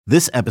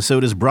This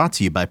episode is brought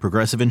to you by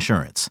Progressive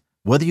Insurance.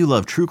 Whether you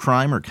love true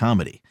crime or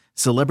comedy,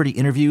 celebrity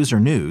interviews or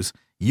news,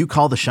 you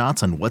call the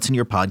shots on what's in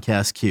your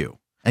podcast queue.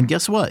 And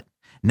guess what?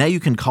 Now you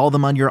can call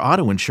them on your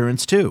auto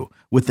insurance too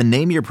with the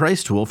Name Your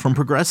Price tool from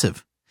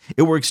Progressive.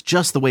 It works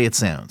just the way it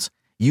sounds.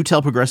 You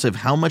tell Progressive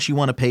how much you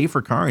want to pay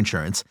for car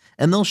insurance,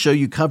 and they'll show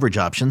you coverage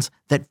options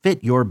that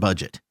fit your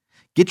budget.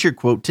 Get your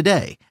quote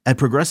today at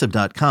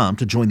Progressive.com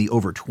to join the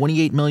over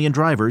 28 million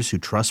drivers who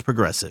trust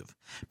Progressive.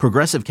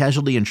 Progressive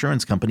Casualty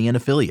Insurance Company and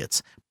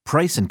Affiliates.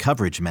 Price and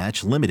coverage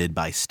match limited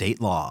by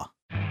state law.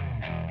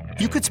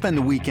 You could spend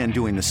the weekend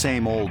doing the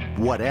same old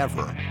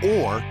whatever,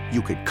 or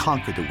you could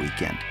conquer the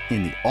weekend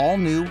in the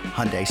all-new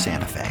Hyundai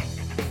Santa Fe.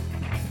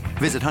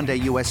 Visit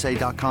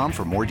HyundaiUSA.com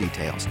for more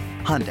details.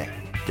 Hyundai,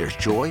 there's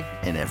joy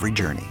in every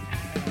journey.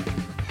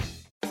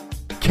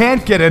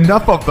 Can't get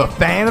enough of the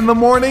Fan in the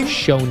morning?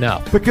 Shown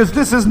up. Because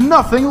this is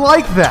nothing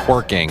like that.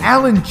 Working.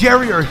 Al and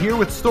Jerry are here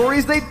with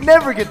stories they'd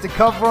never get to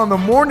cover on the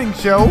morning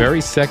show.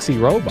 Very sexy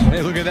robot.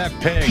 Hey, look at that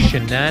pig.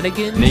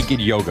 Shenanigans.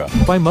 Naked yoga.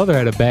 My mother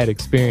had a bad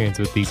experience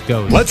with these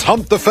ghosts. Let's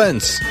hump the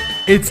fence.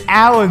 It's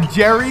Al and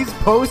Jerry's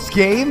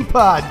post-game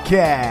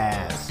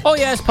podcast. Oh,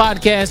 yes,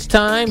 podcast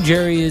time.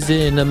 Jerry is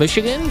in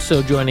Michigan,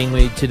 so joining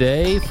me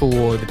today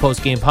for the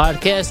post-game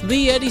podcast,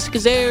 the Eddie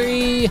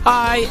Scazzeri.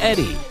 Hi,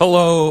 Eddie.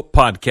 Hello,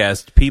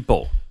 podcast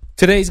people.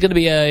 Today's going to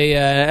be a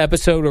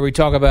episode where we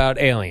talk about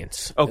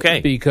aliens.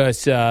 Okay.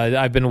 Because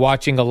I've been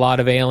watching a lot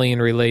of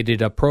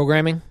alien-related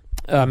programming.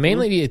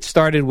 Mainly it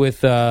started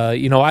with,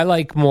 I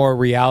like more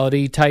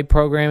reality-type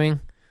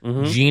programming.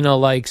 Mm-hmm. Gina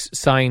likes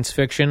science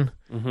fiction.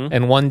 Mm-hmm.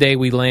 And one day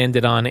we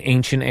landed on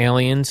Ancient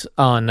Aliens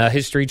on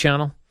History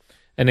Channel.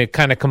 And it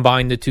kind of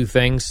combined the two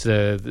things.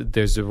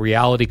 There's a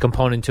reality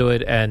component to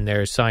it, and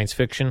there's science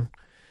fiction.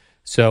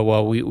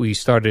 So we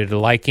started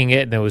liking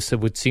it, and it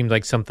would seem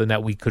like something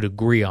that we could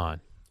agree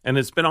on. And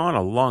it's been on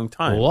a long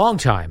time. A long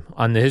time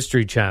on the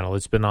History Channel.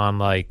 It's been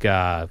on I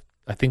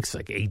think it's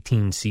like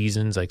 18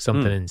 seasons, like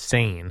something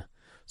insane.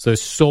 So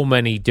there's so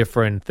many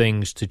different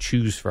things to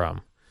choose from.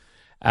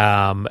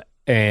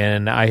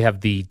 And I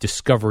have the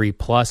Discovery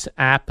Plus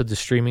app of the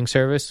streaming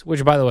service,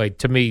 which, by the way,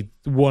 to me,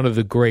 one of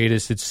the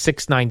greatest. It's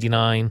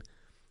 $6.99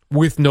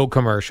 with no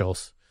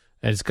commercials.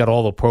 And it's got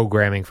all the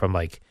programming from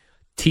like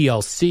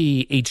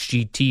TLC,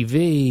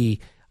 HGTV,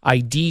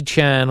 ID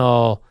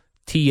Channel,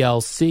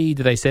 TLC.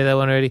 Did I say that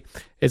one already?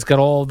 It's got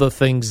all the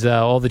things,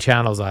 all the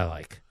channels I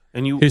like.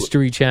 And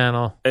History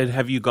Channel. And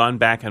have you gone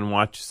back and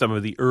watched some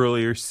of the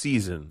earlier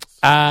seasons?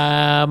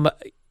 Not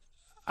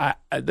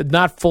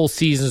full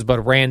seasons, but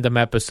random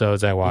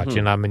episodes I watch,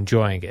 and I'm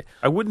enjoying it.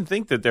 I wouldn't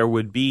think that there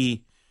would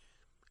be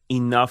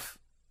enough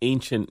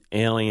ancient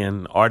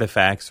alien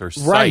artifacts or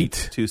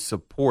sites to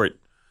support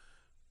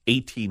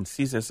 18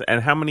 seasons.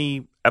 And how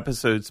many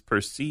episodes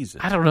per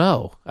season? I don't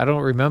know. I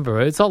don't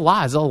remember. It's a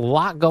lot. There's a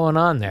lot going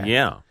on there.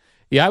 Yeah.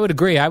 Yeah, I would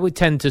agree. I would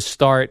tend to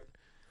start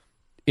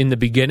in the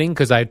beginning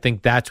because I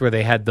think that's where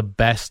they had the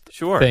best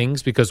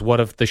things, because what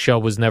if the show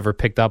was never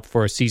picked up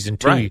for a season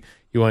 2? Right.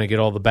 You want to get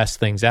all the best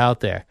things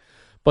out there.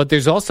 But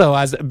there's also,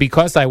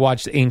 because I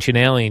watched Ancient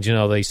Aliens,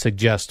 they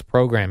suggest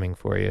programming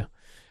for you.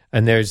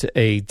 And there's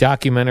a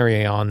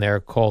documentary on there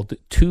called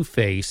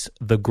Two-Face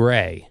the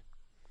Gray.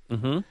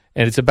 Mm-hmm.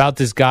 And it's about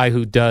this guy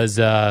who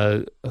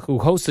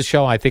hosts a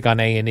show, I think, on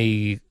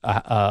A&E,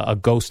 a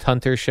ghost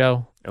hunter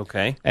show.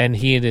 Okay. And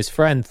he and his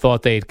friend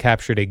thought they had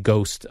captured a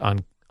ghost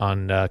on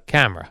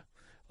camera,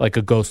 like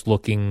a ghost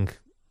looking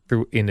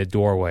through in a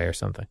doorway or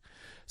something.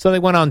 So they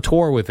went on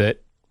tour with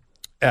it.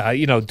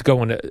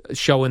 Going to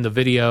showing the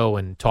video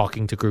and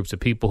talking to groups of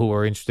people who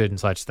are interested in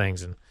such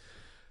things. And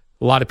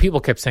a lot of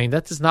people kept saying,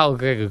 that does not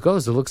look like a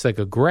ghost. It looks like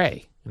a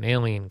gray, an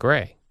alien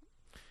gray.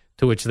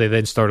 To which they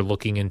then started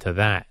looking into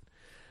that.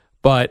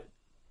 But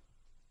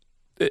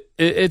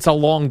it's a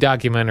long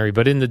documentary.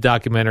 But in the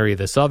documentary,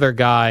 this other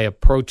guy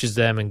approaches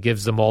them and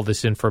gives them all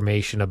this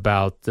information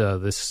about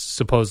this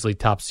supposedly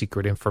top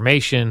secret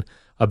information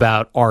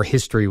about our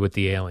history with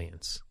the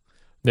aliens.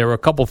 There were a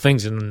couple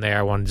things in there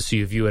I wanted to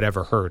see if you had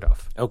ever heard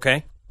of.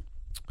 Okay.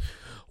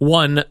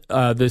 One,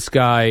 this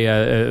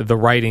guy, the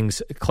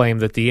writings claim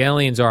that the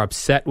aliens are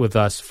upset with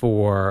us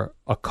for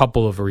a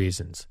couple of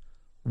reasons.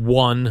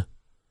 One,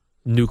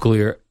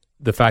 the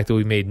fact that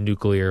we made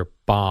nuclear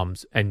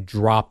bombs and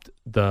dropped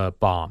the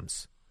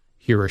bombs.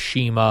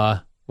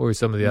 Hiroshima, or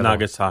some of the other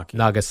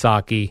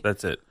Nagasaki.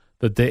 That's it.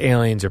 That the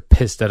aliens are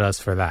pissed at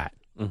us for that.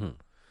 Mm-hmm.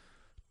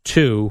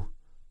 Two,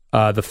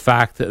 the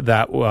fact that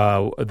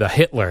the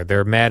Hitler,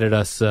 they're mad at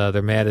us,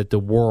 they're mad at the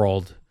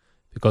world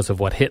because of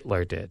what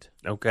Hitler did.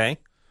 Okay.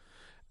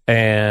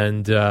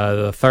 And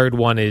the third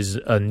one is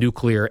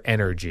nuclear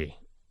energy.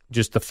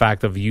 Just the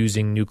fact of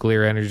using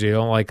nuclear energy. They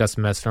don't like us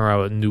messing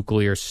around with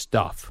nuclear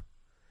stuff.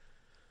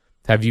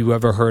 Have you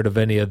ever heard of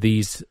any of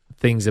these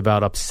things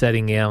about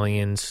upsetting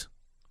aliens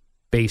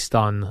based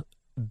on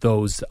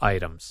those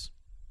items?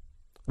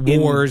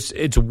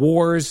 It's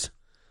wars,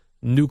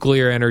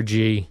 nuclear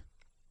energy,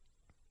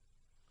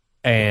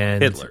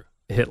 and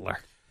Hitler.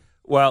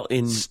 Well,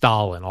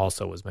 Stalin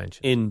also was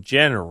mentioned. In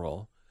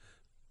general,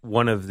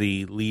 one of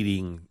the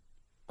leading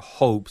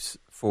hopes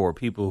for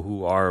people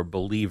who are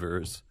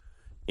believers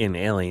in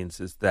aliens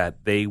is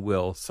that they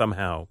will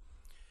somehow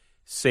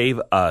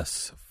save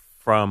us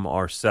from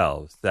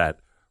ourselves, that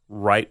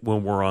right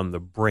when we're on the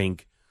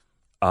brink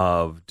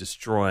of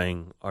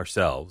destroying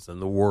ourselves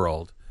and the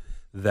world,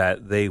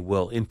 that they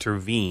will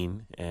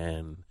intervene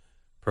and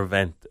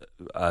prevent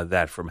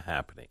that from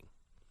happening.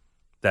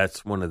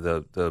 That's one of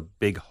the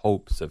big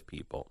hopes of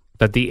people.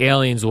 That the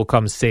aliens will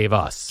come save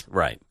us.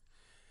 Right.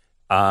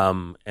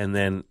 And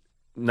then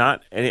I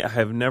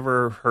have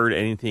never heard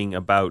anything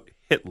about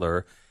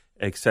Hitler,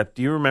 except,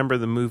 do you remember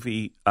the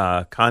movie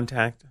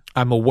Contact?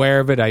 I'm aware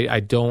of it. I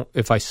don't,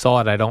 if I saw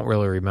it, I don't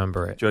really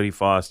remember it. Jodie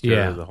Foster,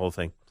 Yeah. the whole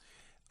thing.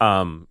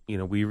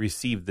 We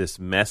received this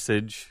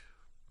message,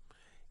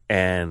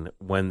 and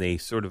when they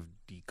sort of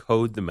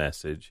decode the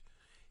message,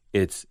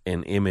 it's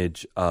an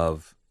image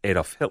of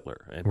Adolf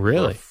Hitler. And people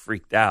Really? are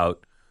freaked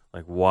out.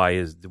 Like, why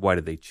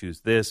did they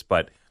choose this?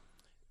 But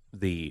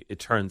it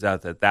turns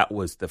out that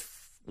was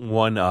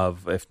one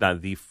of, if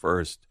not the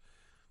first,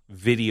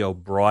 video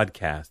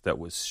broadcast that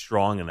was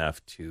strong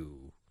enough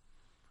to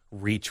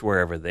reach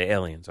wherever the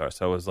aliens are.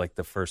 So it was like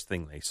the first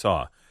thing they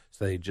saw.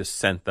 So they just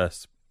sent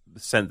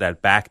that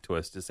back to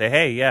us to say,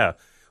 hey, yeah,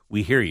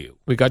 we hear you.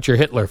 We got your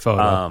Hitler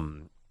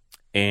photo.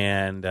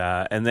 And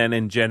then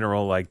in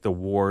general, like the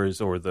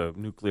wars or the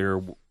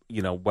nuclear,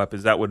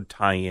 weapons, that would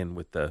tie in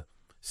with the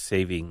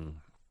saving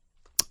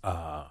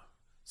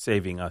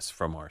us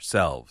from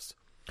ourselves.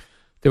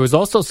 There was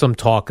also some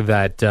talk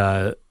that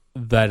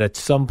at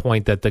some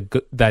point that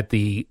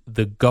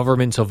the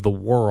governments of the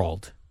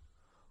world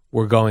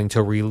were going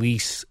to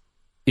release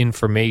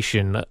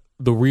information,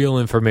 the real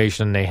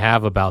information they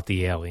have about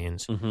the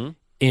aliens,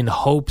 in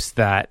hopes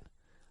that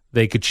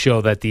they could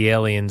show that the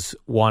aliens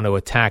want to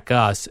attack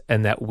us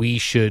and that we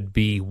should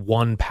be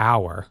one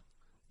power,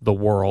 the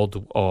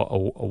world,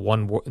 or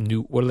what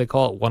do they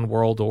call it? One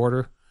world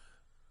order?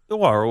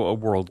 Or a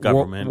world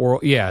government.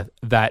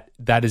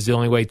 That is the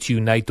only way to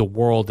unite the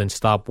world and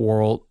stop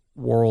world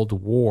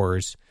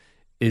wars,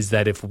 is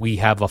that if we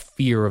have a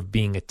fear of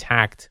being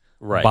attacked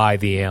by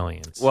the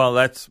aliens. Well,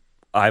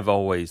 I've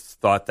always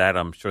thought that.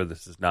 I'm sure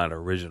this is not an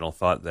original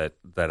thought that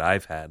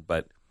I've had,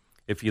 but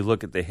if you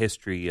look at the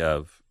history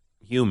of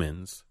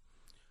humans,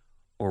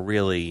 or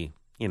really,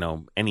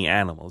 any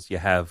animals,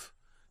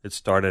 it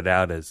started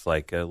out as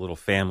like a little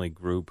family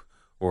group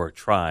or a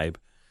tribe,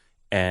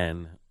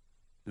 and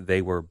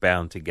they were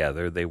bound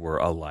together, they were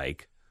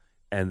alike,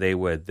 and they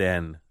would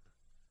then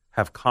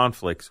have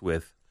conflicts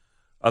with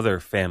other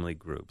family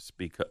groups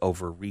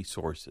over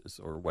resources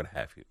or what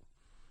have you.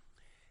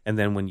 And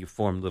then when you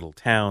formed little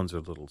towns or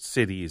little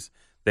cities,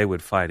 they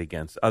would fight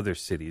against other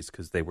cities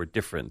because they were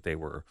different, they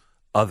were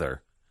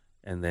other,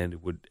 and then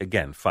it would,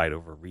 again, fight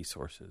over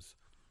resources.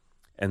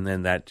 And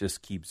then that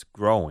just keeps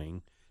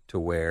growing to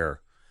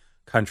where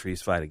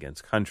countries fight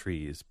against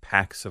countries,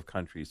 packs of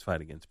countries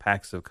fight against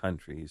packs of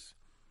countries.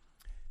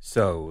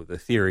 So the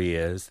theory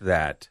is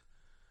that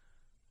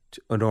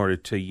in order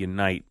to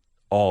unite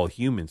all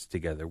humans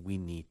together, we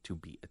need to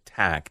be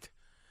attacked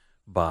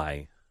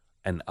by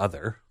an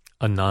other.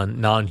 A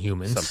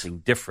non-human. Something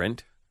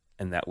different,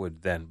 and that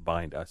would then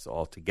bind us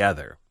all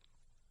together.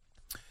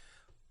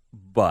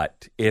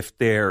 But if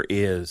there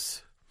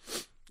is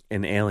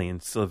an alien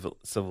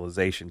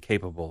civilization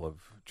capable of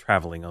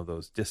traveling all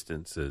those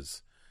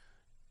distances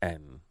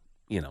and,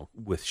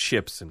 with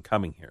ships and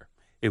coming here,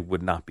 it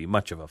would not be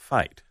much of a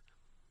fight.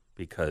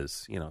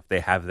 Because, if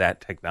they have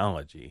that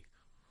technology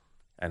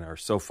and are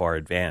so far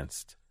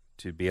advanced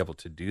to be able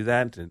to do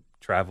that, to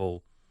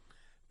travel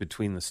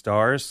between the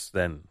stars,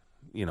 then,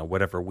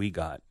 whatever we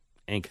got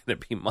ain't going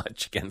to be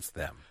much against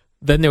them.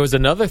 Then there was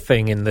another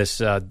thing in this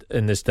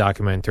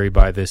documentary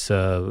by this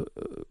some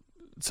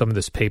of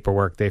this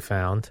paperwork they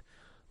found,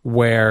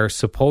 where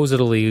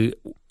supposedly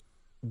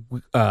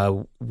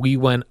we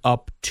went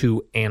up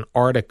to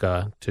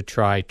Antarctica to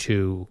try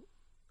to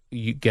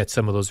get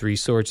some of those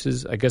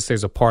resources. I guess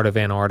there's a part of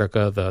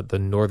Antarctica, the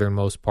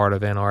northernmost part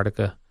of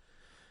Antarctica,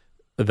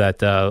 that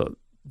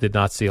did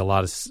not see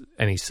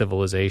any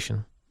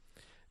civilization.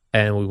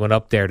 And we went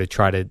up there to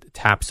try to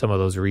tap some of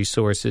those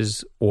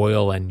resources,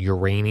 oil and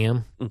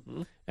uranium.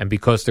 Mm-hmm. And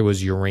because there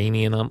was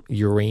uranium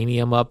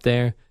up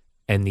there,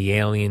 and the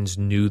aliens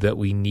knew that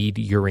we need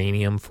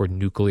uranium for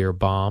nuclear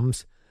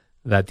bombs,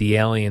 that the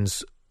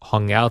aliens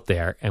hung out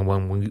there. And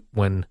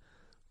when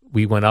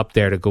we went up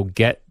there to go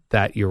get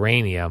that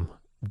uranium,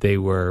 they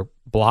were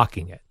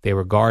blocking it. They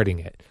were guarding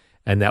it.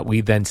 And that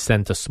we then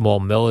sent a small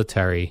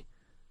military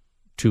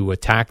to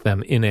attack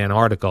them in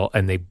Antarctica,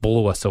 and they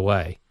blew us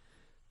away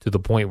to the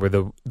point where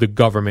the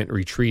government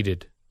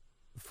retreated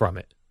from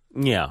it.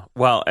 Yeah.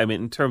 Well, I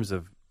mean, in terms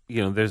of,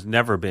 there's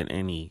never been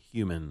any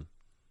human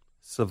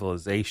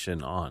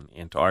civilization on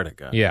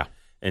Antarctica. Yeah.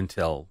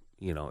 Until,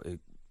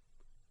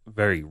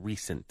 very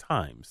recent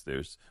times.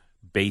 There's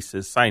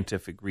bases,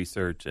 scientific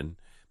research, and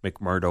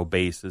McMurdo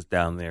Base is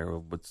down there,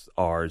 what's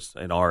ours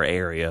in our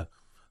area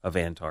of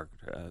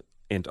Antarctica.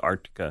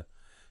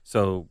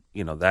 So,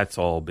 that's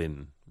all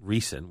been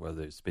recent, where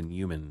there's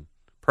been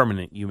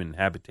permanent human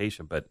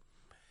habitation. But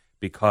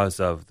because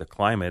of the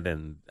climate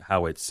and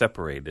how it's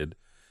separated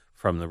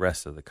from the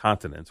rest of the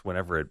continents.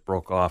 Whenever it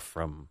broke off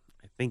from,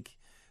 I think,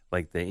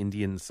 like the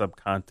Indian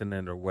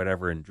subcontinent or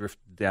whatever, and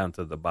drifted down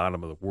to the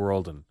bottom of the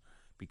world and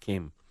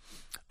became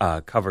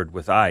covered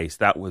with ice,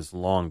 that was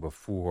long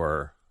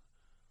before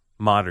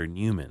modern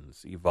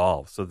humans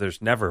evolved. So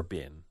there's never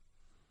been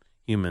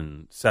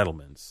human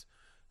settlements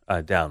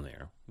down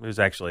there. There's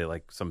actually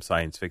like some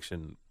science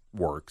fiction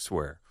works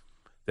where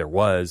there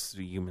was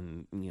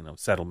human,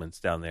 settlements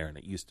down there, and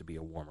it used to be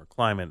a warmer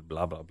climate,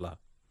 blah, blah, blah.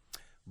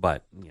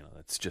 But,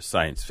 that's just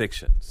science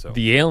fiction. So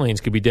The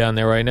aliens could be down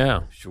there right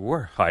now.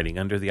 sure, hiding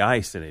under the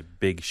ice in a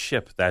big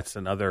ship. That's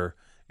another.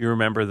 You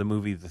remember the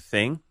movie The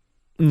Thing?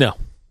 No.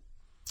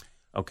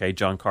 Okay,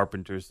 John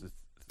Carpenter's The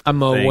I'm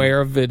Thing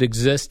aware of it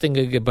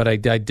existing, but I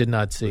did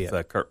not see with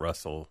it. Kurt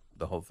Russell,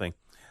 the whole thing.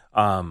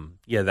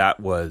 That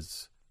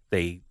was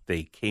the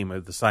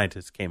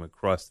scientists came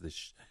across the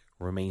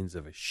remains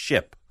of a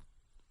ship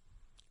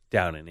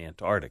down in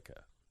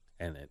Antarctica,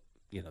 and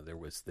there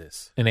was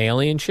this. An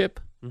alien ship?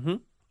 Mm-hmm.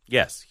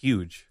 Yes,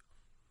 huge.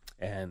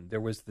 And there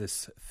was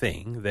this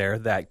thing there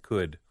that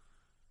could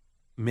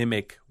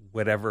mimic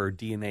whatever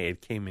DNA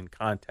it came in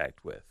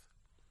contact with.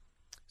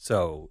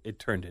 So it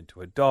turned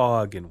into a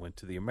dog and went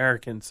to the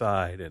American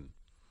side and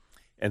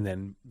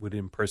then would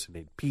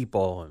impersonate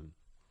people, and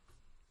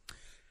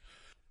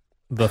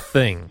The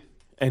Thing.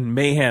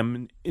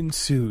 mayhem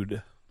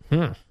ensued.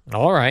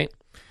 All right.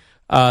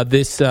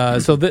 This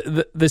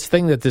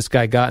thing that this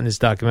guy got in his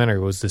documentary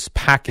was this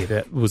packet.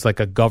 It was like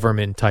a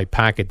government type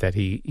packet that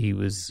he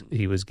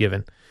was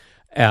given,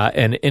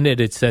 and in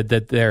it said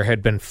that there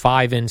had been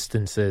 5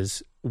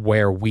 instances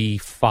where we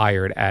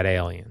fired at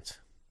aliens,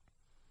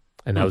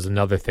 and that was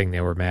another thing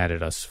they were mad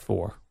at us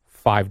for.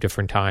 5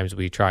 different times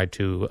we tried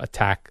to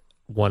attack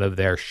one of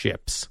their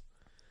ships.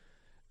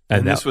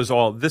 And this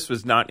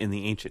was not in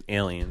the Ancient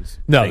Aliens.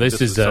 No, thing. this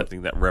is was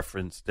something that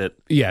referenced it.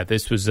 Yeah,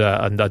 this was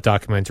a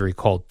documentary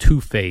called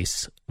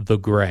Two-Face the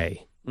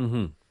Gray.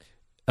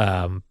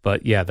 Mm-hmm.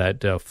 But yeah,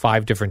 that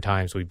 5 different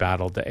times we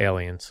battled the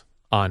aliens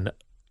on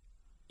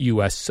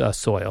U.S.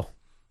 soil.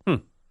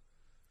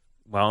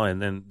 Well,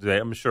 and then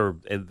I'm sure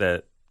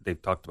that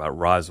they've talked about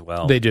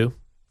Roswell. They do.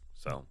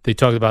 So They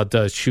talked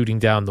about shooting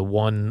down the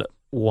one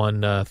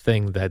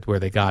thing where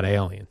they got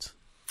aliens.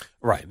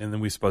 right, and then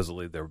we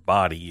supposedly their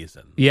bodies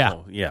and Yeah.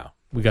 well, yeah,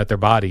 We got their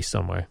bodies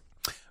somewhere.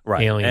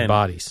 right, Alien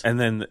bodies. And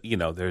then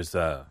there's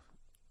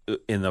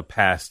in the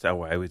past, I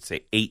would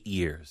say 8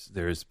 years,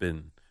 there's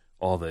been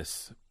all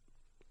this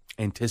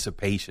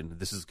anticipation.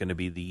 This is going to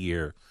be the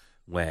year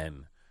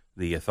when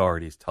the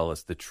authorities tell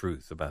us the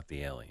truth about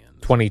the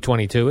aliens.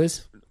 2022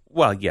 is?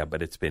 Well, yeah,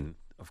 but it's been,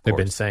 of They've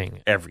course, been saying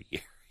it. every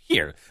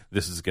year.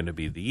 This is going to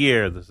be the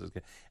year.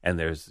 And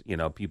there's,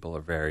 people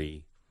are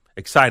very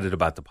excited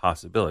about the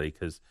possibility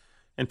because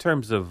in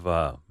terms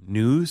of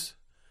news,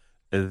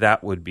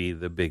 that would be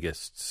the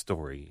biggest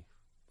story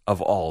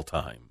of all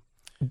time,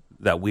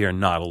 that we are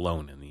not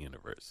alone in the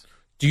universe.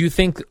 Do you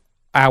think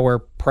our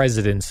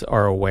presidents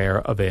are aware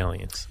of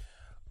aliens?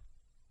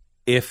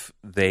 If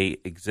they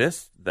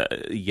exist,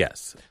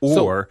 yes.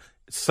 Or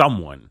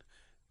someone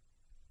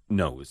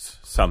knows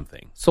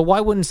something. So why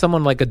wouldn't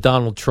someone like a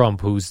Donald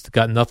Trump, who's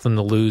got nothing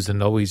to lose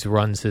and always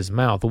runs his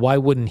mouth, why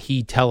wouldn't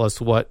he tell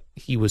us what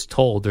he was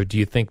told? Or do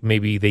you think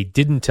maybe they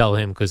didn't tell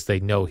him because they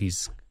know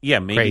he's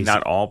maybe crazy?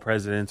 Not all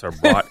presidents are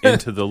brought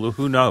into the loop.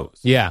 Who knows?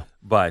 Yeah.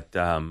 But,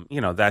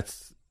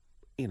 that's,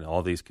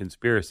 all these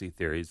conspiracy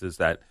theories is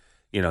that,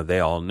 they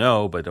all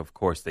know, but of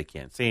course they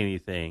can't say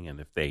anything. And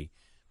if they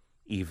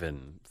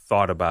even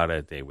thought about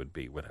it, they would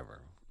be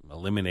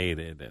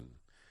eliminated, and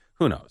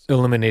who knows?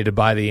 Eliminated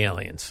by the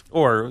aliens.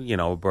 Or,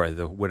 by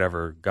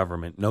whatever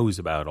government knows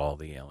about all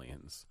the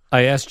aliens.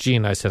 I asked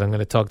Gene, I said, I'm going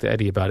to talk to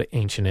Eddie about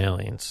ancient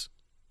aliens.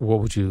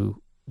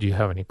 Do you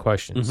have any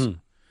questions? Mm-hmm.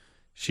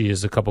 She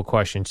has a couple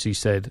questions. She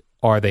said,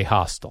 are they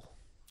hostile?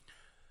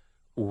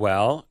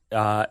 Well,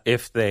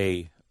 if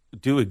they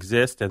do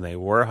exist and they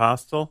were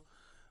hostile,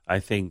 I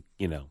think,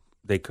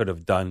 they could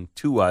have done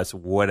to us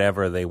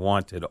whatever they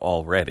wanted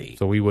already.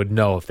 So we would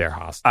know if they're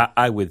hostile.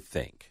 I would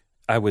think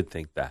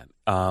that.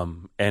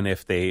 And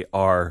if they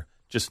are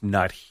just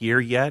not here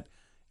yet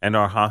and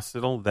are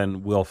hostile,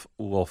 then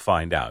we'll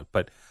find out.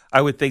 But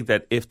I would think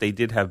that if they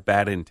did have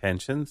bad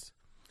intentions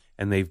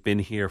and they've been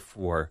here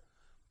for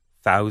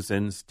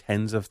thousands,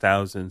 tens of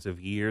thousands of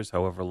years,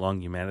 however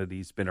long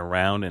humanity's been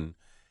around and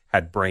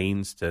had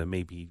brains to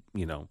maybe,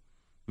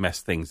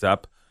 mess things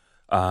up,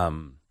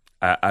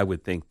 I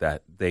would think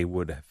that they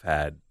would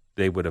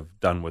have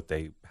done what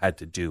they had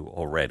to do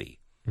already.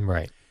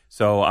 Right.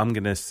 So I'm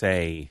going to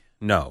say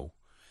no.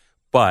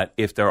 But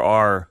if there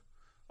are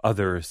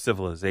other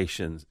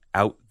civilizations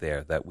out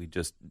there that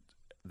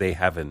they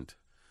haven't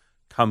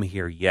come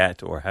here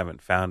yet or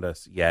haven't found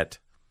us yet,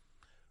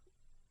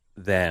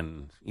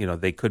 then,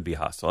 they could be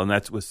hostile. And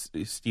that's with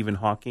Stephen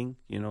Hawking,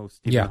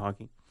 Stephen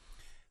Hawking.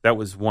 That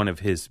was one of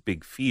his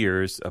big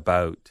fears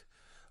about,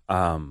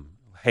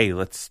 hey,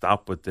 let's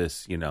stop with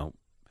this,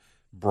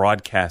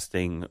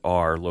 broadcasting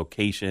our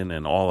location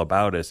and all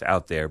about us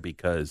out there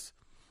because,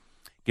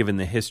 given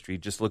the history,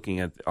 just looking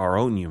at our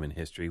own human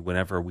history,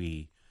 whenever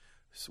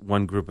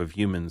one group of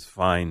humans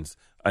finds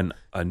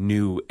a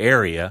new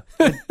area,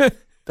 it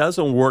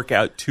doesn't work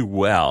out too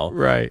well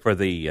for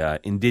the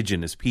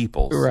indigenous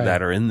peoples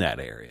that are in that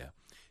area.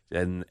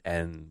 And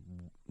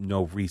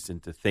no reason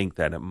to think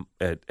that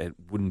it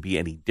wouldn't be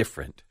any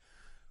different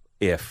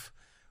if,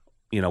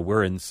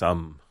 we're in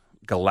some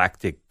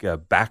galactic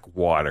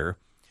backwater,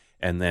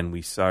 and then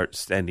we start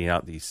sending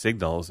out these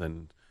signals,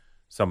 and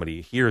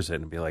somebody hears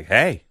it and be like,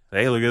 hey,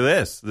 look at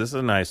this. This is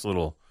a nice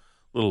little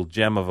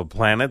gem of a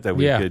planet that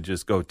we could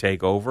just go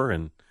take over.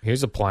 And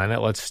here's a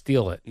planet. Let's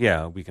steal it.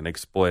 Yeah, we can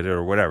exploit it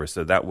or whatever.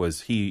 So that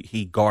was,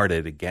 he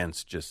guarded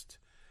against just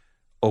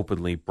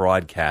openly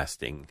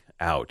broadcasting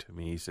out. I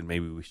mean, he said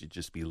maybe we should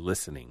just be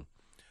listening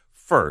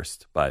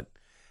first. But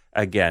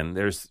again,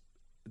 there's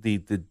the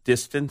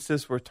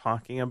distances we're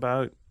talking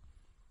about.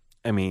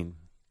 I mean,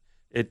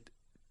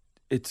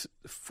 it's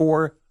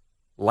 4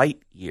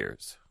 light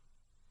years.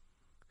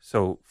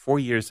 So 4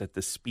 years at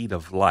the speed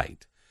of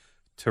light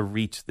to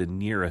reach the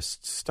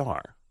nearest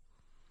star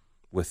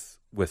with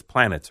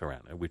planets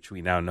around it, which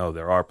we now know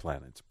there are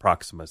planets.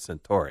 Proxima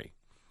Centauri,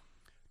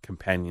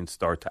 companion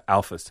star to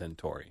Alpha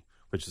Centauri,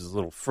 which is a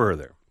little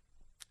further.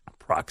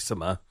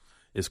 Proxima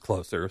is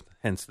closer,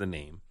 hence the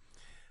name.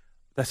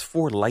 That's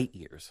 4 light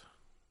years.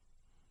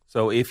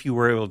 So if you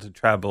were able to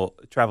travel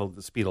at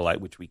the speed of light,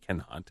 which we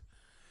cannot,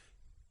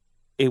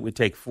 it would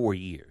take 4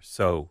 years.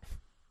 So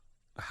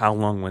how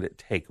long would it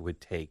take? It would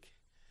take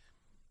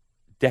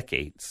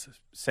decades,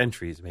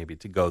 centuries maybe,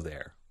 to go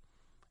there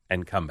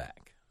and come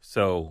back.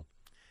 So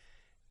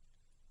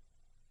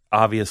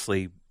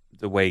obviously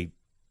the way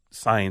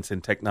science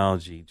and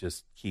technology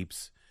just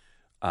keeps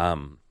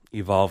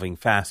evolving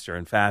faster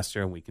and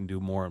faster, and we can do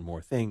more and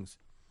more things,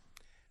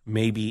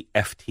 maybe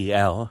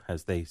FTL,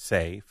 as they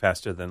say,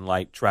 faster than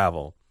light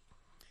travel,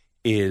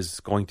 is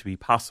going to be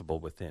possible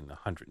within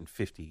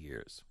 150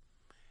 years.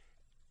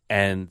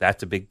 And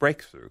that's a big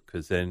breakthrough,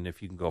 because then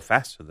if you can go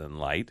faster than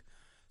light,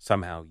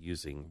 somehow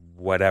using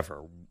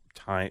whatever,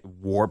 time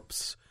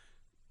warps,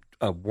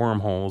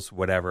 wormholes,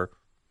 whatever,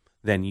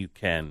 then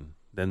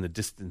the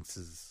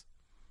distances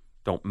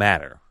don't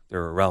matter.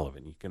 They're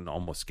irrelevant. You can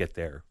almost get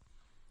there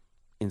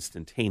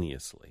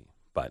instantaneously,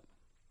 but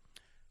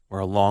we're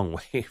a long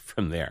way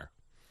from there.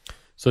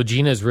 So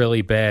Gina's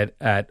really bad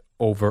at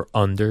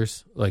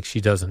over-unders. Like,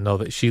 she doesn't know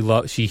that.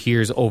 She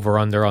hears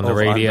over-under on the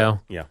radio.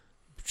 Under. Yeah.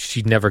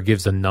 She never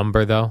gives a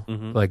number, though.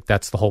 Mm-hmm. Like,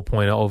 that's the whole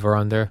point of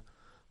over-under.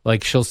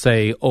 Like, she'll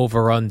say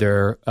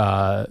over-under,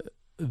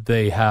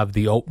 they have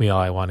the oatmeal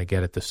I want to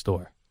get at the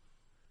store.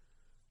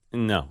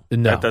 No,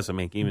 that doesn't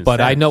make even sense.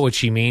 But I know what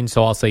she means,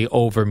 so I'll say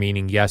over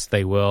meaning yes,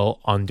 they will,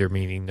 under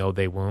meaning no,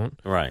 they won't.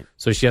 Right.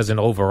 So she has an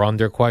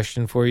over-under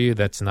question for you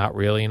that's not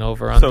really an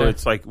over-under. So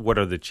it's like, what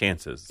are the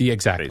chances? Yeah,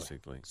 exactly.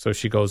 Basically. So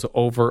she goes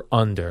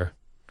over-under,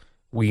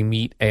 we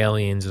meet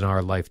aliens in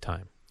our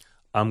lifetime.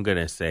 I'm going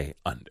to say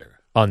under.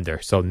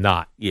 Under, so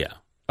not. Yeah.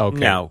 Okay.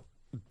 Now,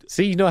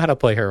 see, you know how to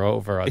play her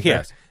over-under.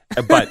 Yes.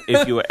 But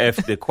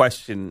if the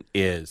question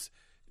is,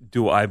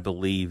 do I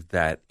believe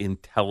that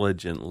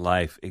intelligent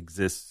life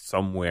exists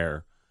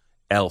somewhere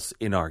else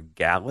in our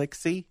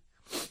galaxy?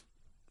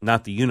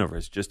 Not the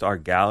universe, just our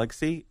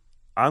galaxy.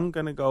 I'm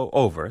going to go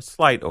over,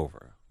 slight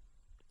over.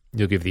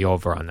 You'll give the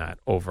over on that,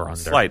 over under.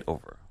 Slight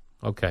over.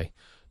 Okay.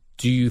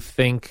 Do you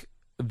think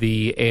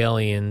the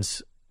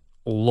aliens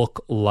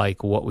look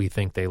like what we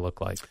think they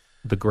look like?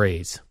 The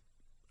Greys?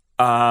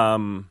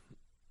 Well,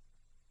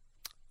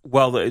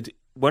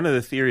 one of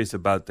the theories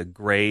about the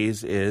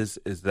Greys is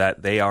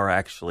that they are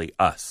actually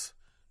us,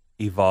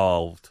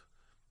 evolved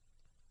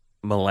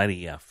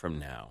millennia from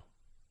now,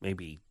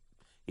 maybe,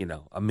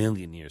 1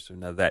 million years from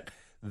now, that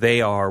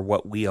they are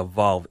what we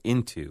evolve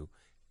into,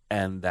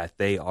 and that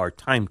they are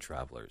time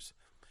travelers,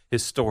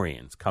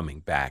 historians coming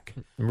back.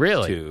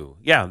 Really?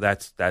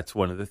 That's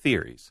one of the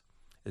theories,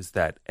 is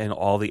that, and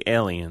all the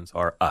aliens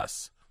are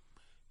us,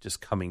 just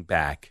coming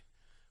back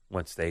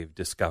once they've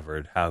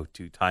discovered how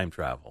to time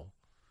travel.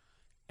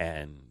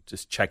 And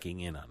just checking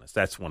in on us.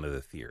 That's one of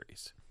the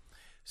theories.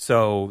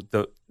 So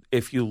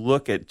if you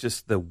look at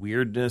just the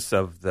weirdness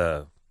of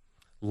the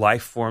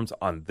life forms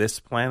on this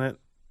planet,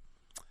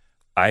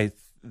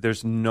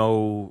 there's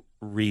no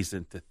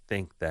reason to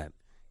think that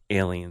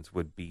aliens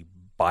would be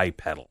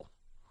bipedal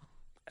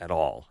at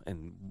all.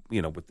 And,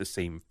 with the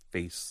same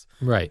face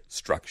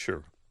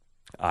structure,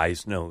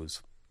 eyes,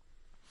 nose,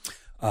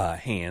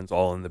 hands,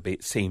 all in the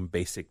same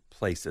basic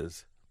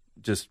places.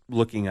 Just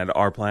looking at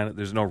our planet,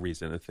 there's no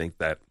reason to think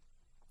that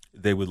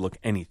they would look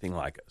anything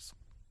like us,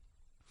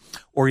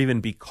 or even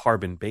be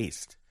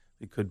carbon-based.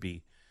 It could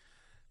be,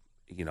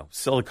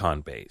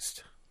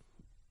 silicon-based,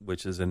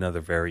 which is another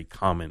very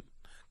common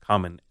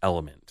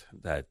element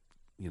that,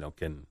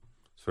 can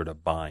sort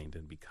of bind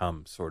and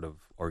become sort of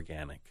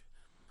organic.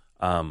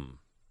 And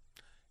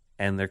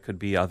there could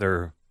be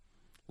other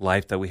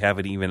life that we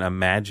haven't even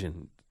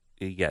imagined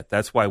yet.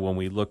 That's why when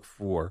we look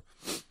for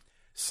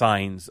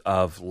signs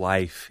of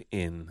life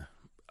in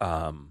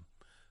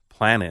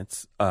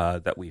planets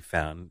that we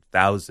found,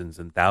 thousands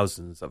and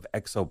thousands of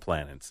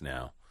exoplanets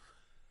now,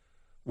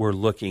 we're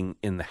looking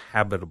in the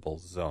habitable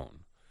zone,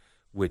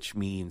 which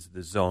means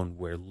the zone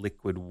where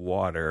liquid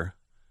water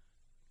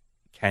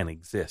can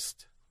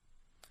exist.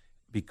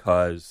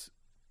 Because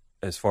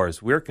as far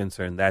as we're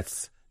concerned,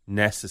 that's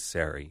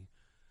necessary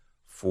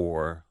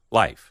for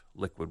life,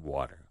 liquid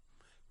water.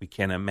 We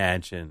can't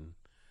imagine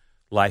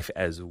life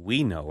as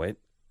we know it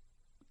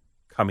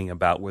coming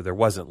about where there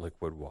wasn't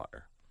liquid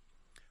water.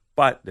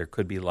 But there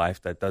could be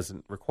life that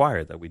doesn't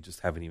require that we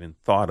just haven't even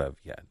thought of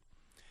yet.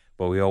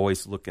 But we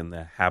always look in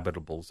the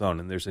habitable zone.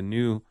 And there's a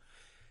new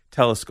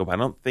telescope, I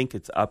don't think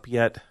it's up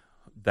yet,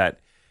 that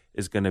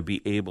is going to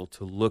be able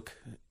to look,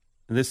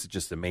 and this is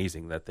just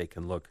amazing that they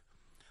can look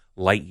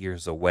light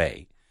years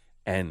away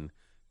and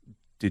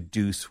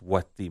deduce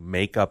what the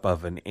makeup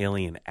of an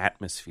alien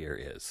atmosphere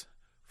is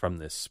from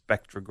this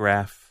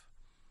spectrograph,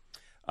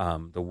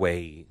 the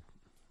way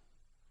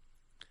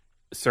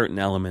certain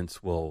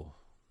elements will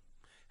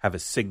have a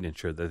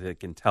signature that they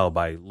can tell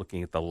by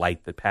looking at the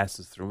light that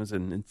passes through. It's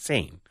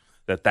insane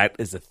that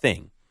is a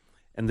thing.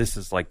 And this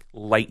is like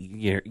light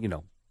year,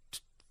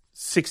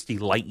 60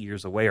 light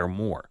years away or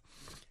more.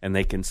 And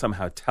they can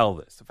somehow tell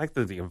this. The fact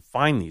that they can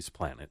find these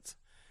planets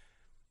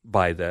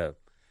by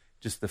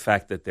just the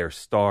fact that their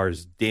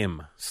stars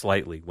dim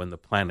slightly when the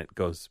planet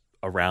goes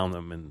around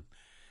them. And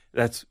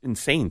that's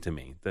insane to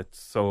me. That's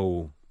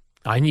so...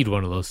 I need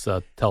one of those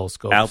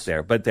telescopes out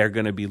there, but they're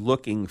going to be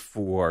looking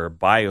for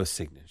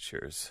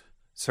biosignatures,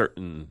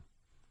 certain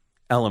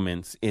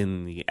elements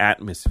in the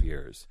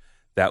atmospheres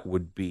that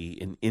would be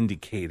an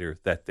indicator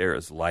that there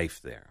is life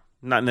there.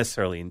 Not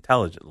necessarily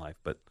intelligent life,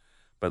 but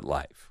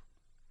life.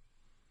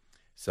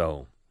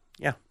 So,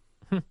 yeah.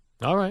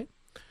 All right.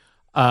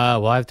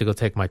 Well, I have to go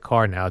take my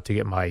car now to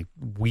get my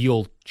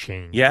wheel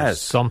changed. Yes. Or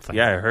something.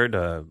 Yeah, I heard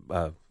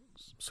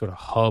sort of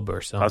hub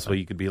or something. Possibly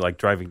you could be like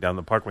driving down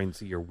the parkway and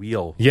see your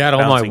wheel. Yeah, I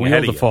don't want my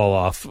wheel to you. fall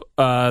off.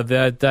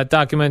 That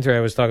documentary I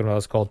was talking about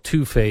was called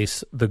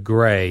Two-Face, The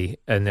Gray,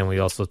 and then we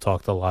also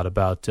talked a lot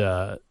about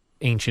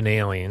Ancient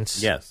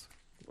Aliens. Yes.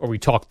 Or we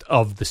talked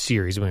of the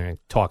series. We didn't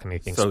talk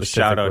anything specific.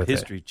 So shout out with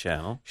History it.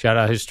 Channel. Shout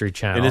out History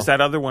Channel. And is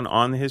that other one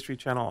on the History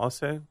Channel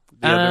also?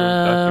 The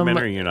other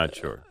documentary? You're not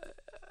sure.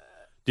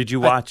 Did you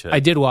watch it?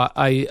 I did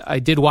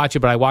watch it,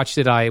 but I watched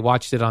it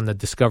on the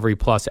Discovery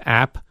Plus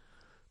app.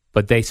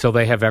 But they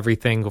have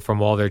everything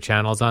from all their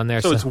channels on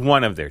there. So it's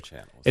one of their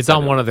channels. It's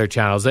on one of their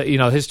channels.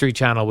 History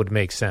Channel would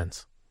make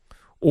sense.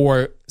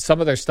 Or some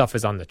of their stuff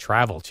is on the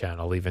Travel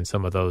Channel, even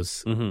some of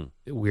those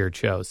weird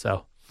shows.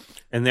 So,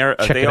 and are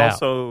they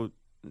also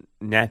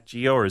Nat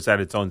Geo, or is that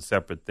its own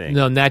separate thing?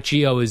 No, Nat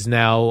Geo is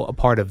now a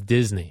part of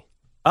Disney.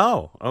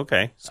 Oh,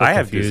 okay. So I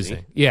confusing.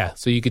 have Disney. Yeah,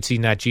 so you could see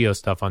Nat Geo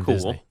stuff on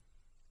Disney.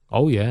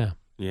 Oh, yeah.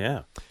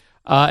 Yeah.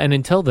 And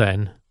until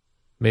then,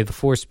 may the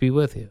force be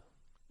with you.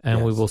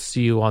 And we will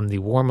see you on the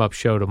warm-up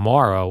show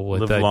tomorrow.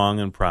 With Live long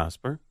and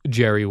prosper.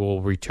 Jerry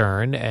will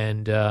return,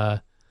 and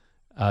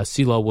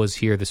CeeLo was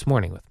here this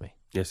morning with me.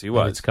 Yes, he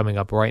was. And it's coming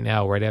up right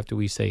now, right after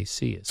we say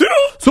see you.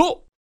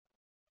 So,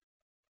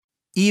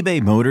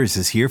 eBay Motors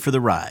is here for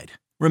the ride.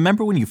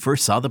 Remember when you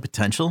first saw the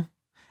potential?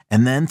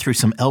 And then through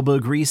some elbow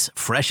grease,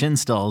 fresh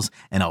installs,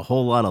 and a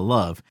whole lot of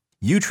love,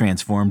 you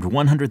transformed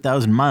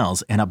 100,000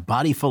 miles and a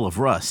body full of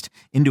rust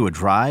into a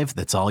drive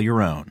that's all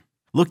your own.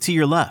 Look to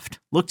your left.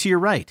 Look to your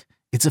right.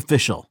 It's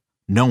official.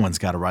 No one's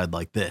got a ride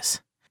like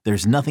this.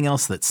 There's nothing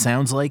else that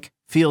sounds like,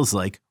 feels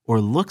like, or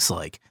looks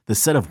like the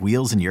set of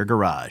wheels in your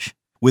garage.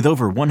 With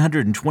over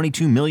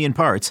 122 million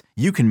parts,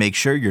 you can make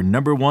sure your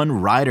number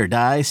one ride or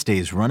die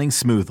stays running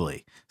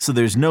smoothly. So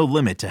there's no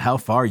limit to how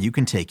far you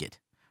can take it.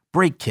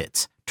 Brake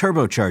kits,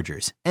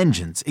 turbochargers,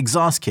 engines,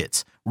 exhaust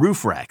kits,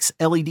 roof racks,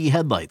 LED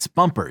headlights,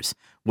 bumpers,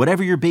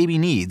 whatever your baby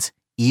needs,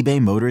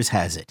 eBay Motors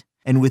has it.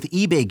 And with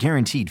eBay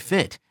Guaranteed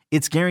Fit,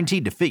 it's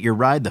guaranteed to fit your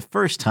ride the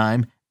first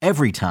time,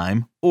 every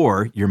time,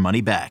 or your money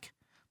back.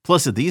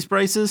 Plus, at these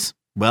prices,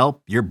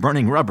 well, you're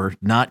burning rubber,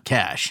 not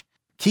cash.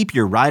 Keep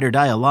your ride or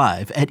die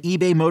alive at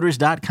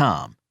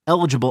ebaymotors.com.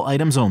 Eligible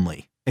items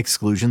only.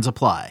 Exclusions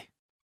apply.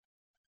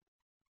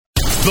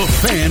 The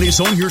Fan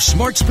is on your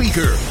smart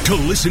speaker. To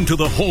listen to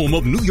the home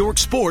of New York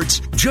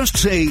sports, just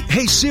say,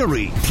 "Hey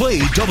Siri, play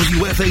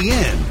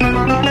WFAN."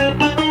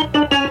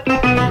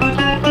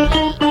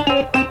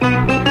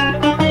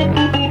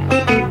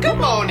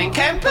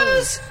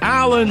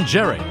 Alan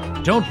Jerry.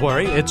 Don't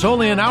worry, it's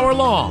only an hour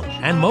long,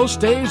 and most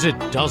days it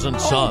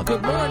doesn't suck.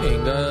 Good morning.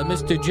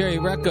 Mr. Jerry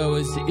Recco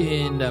is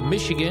in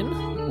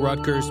Michigan.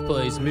 Rutgers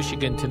plays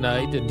Michigan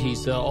tonight, and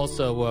he's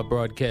also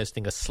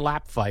broadcasting a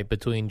slap fight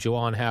between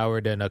Juwan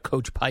Howard and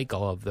Coach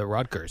Peichel of the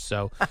Rutgers.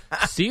 So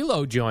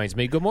CeeLo joins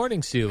me. Good morning,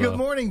 CeeLo. Good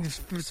morning.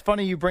 It's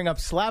funny you bring up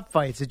slap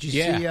fights. Did you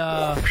see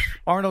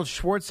Arnold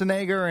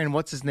Schwarzenegger and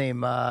what's his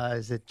name?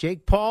 Is it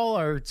Jake Paul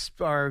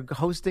are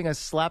hosting a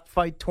slap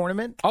fight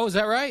tournament? Oh, is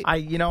that right?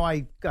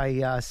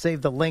 I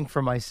saved the link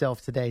for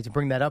myself today to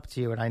bring that up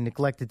to you, and I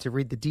neglected to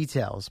read the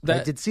details.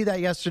 But I did see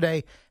that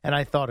yesterday, and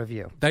I thought of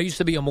you. That used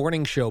to be a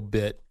morning show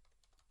bit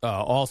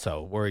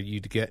also, where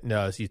you'd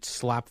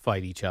slap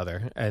fight each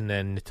other, and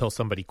then until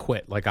somebody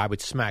quit. Like I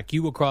would smack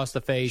you across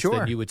the face, Sure.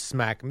 then you would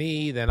smack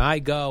me, then I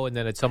go, and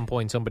then at some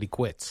point somebody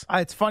quits.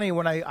 It's funny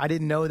when I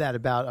didn't know that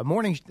about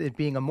it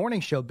being a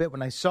morning show bit.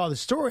 When I saw the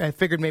story, I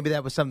figured maybe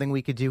that was something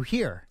we could do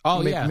here. Oh,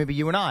 maybe, yeah. Maybe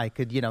you and I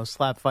could,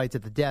 slap fights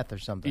at the death or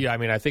something. Yeah, I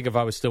mean, I think if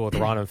I was still with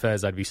Ron and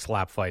Fez, I'd be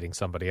slap fighting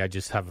somebody. I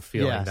just have a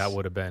feeling Yes. that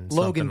would have been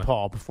Logan something.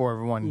 Paul before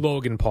everyone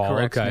Logan Paul,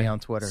 corrects okay. me on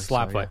Twitter.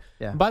 Slap so, fight.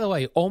 Yeah. By the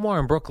way, Omar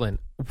in Brooklyn,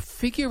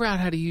 figure out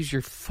how to use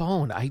your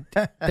phone.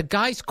 The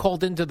guy's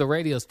called into the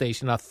radio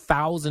station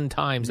 1,000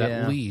 times Yeah.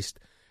 at least,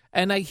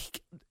 and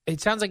it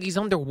sounds like he's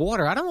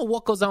underwater. I don't know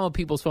what goes on with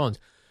people's phones.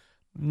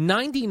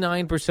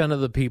 99% of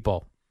the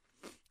people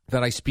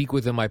that I speak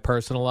with in my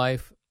personal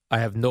life, I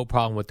have no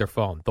problem with their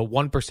phone. The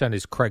 1%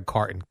 is Craig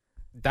Carton.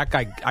 That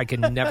guy, I can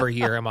never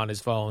hear him on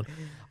his phone.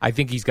 I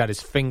think he's got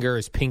his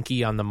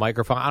pinky on the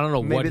microphone. I don't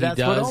know Maybe what he that's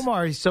does. what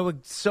Omar. He's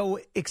so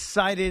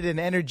excited and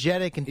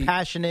energetic and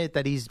passionate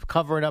that he's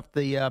covering up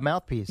the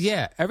mouthpiece.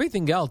 Yeah,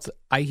 everything else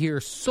I hear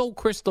so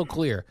crystal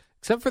clear,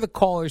 except for the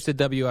callers to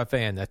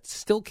WFAN that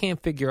still can't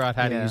figure out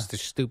how to Yeah. use their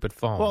stupid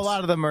phones. Well, a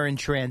lot of them are in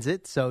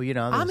transit, so the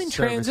I'm in service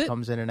transit.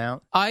 comes in and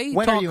out. I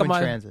When talk are you in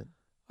about- transit?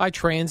 I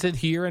transit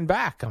here and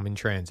back. I'm in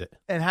transit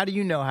And how do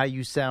you know how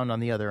you sound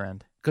on the other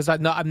end? because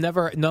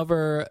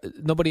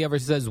nobody ever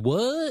says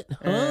what,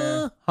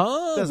 huh?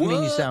 Doesn't mean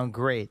you What?" sound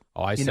great.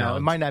 Oh, I it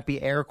sound. might not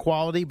be air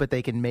quality, but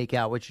they can make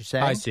out what you're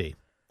saying. I see.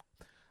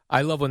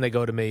 I love when they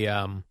go to me.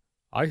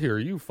 I hear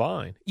you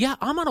fine. Yeah,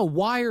 I'm on a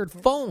wired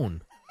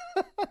phone.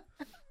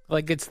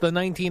 Like it's the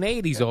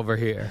 1980s over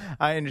here.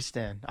 I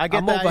understand. I get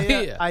I'm that. over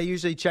Yeah. here. I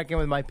usually check in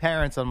with my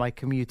parents on my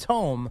commutes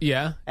home.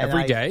 Yeah, and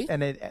every day.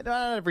 And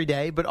not every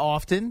day, but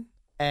often.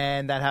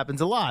 And that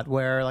happens a lot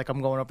where, like,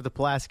 I'm going up the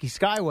Pulaski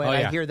Skyway, and Oh,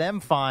 yeah. I hear them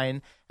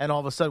fine, and all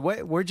of a sudden,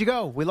 where'd you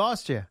go? We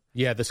lost you.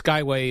 Yeah, the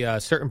Skyway,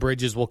 certain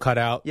bridges will cut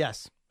out.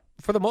 Yes.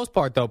 For the most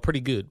part, though, pretty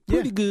good.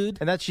 Pretty good.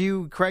 And that's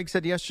you. Craig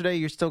said yesterday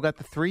you still got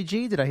the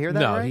 3G. Did I hear that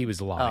No, right? he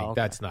was lying. Oh,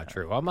 okay. That's not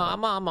true. I'm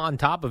on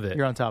top of it.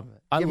 You're on top of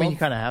it. I I mean, love- you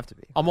kind of have to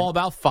be. I'm all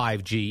about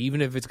 5G,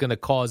 even if it's going to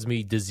cause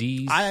me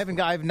disease.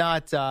 I've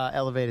not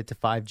elevated to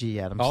 5G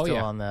yet. I'm Oh, still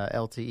yeah. on the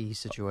LTE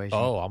situation.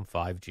 Oh, I'm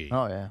 5G.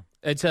 Oh, yeah.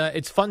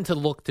 It's fun to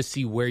look to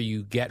see where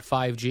you get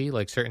 5G.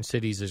 Like certain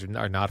cities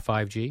are not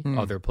 5G,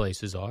 other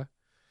places are.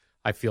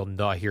 I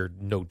hear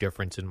no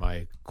difference in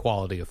my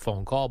quality of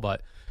phone call,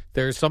 but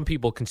there's some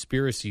people,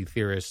 conspiracy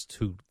theorists,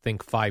 who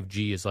think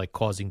 5G is like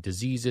causing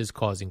diseases,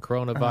 causing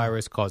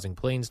coronavirus, causing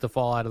planes to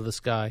fall out of the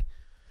sky.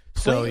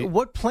 So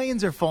what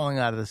planes are falling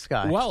out of the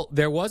sky? well,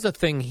 there was a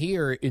thing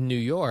here in New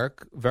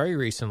York very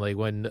recently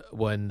when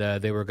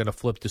they were going to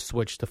flip the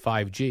switch to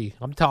 5G.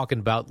 I'm talking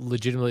about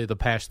legitimately the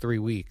past 3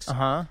 weeks,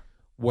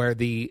 where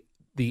the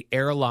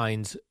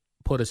airlines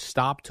put a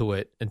stop to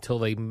it until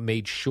they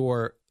made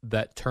sure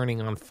that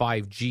turning on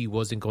 5G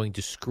wasn't going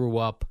to screw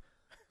up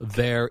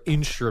their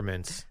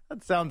instruments.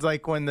 That sounds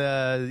like when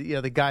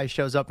the guy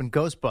shows up in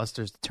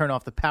Ghostbusters to turn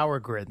off the power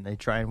grid, and they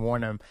try and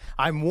warn him.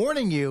 I'm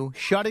warning you,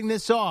 shutting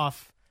this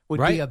off would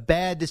Right. be a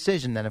bad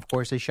decision. Then, of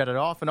course, they shut it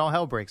off, and all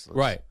hell breaks loose.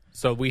 Right.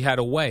 So we had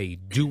a way.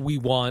 Do we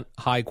want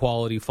high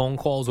quality phone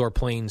calls or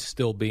planes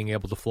still being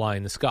able to fly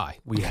in the sky?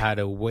 We had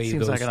to weigh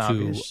Seems those like an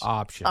two obvious,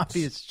 options.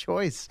 obvious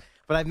choice.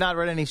 But I've not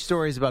read any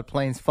stories about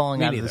planes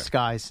falling Me out of the neither.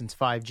 sky since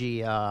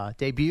 5G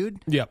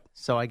debuted. Yep.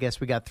 So I guess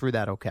we got through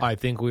that okay. I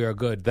think we are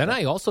good. Then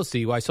I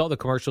saw the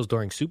commercials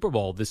during Super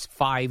Bowl, this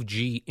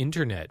 5G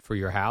internet for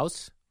your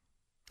house,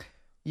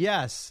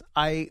 Yes,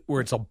 where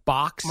it's a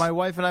box. My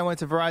wife and I went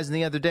to Verizon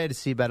the other day to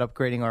see about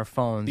upgrading our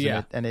phones.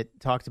 Yeah. And it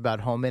talked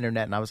about home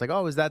internet. And I was like,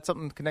 oh, is that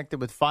something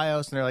connected with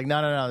Fios? And they're like,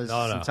 no. This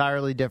is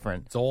entirely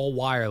different. It's all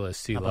wireless,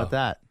 CeeLo. How about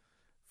that?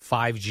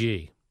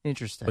 5G.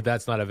 Interesting. But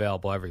that's not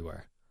available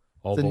everywhere.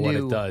 Oh, It's but what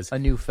it does. a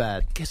new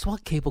fad. Guess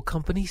what, cable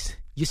companies?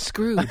 You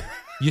screwed.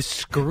 You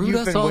screwed You've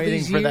us been all waiting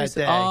these for years.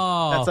 that day.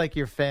 Oh, That's like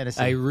your fantasy.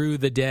 I rue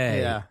the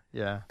day.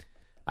 Yeah.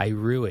 I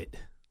rue it.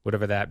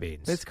 Whatever that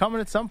means. It's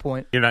coming at some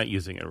point. You're not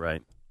using it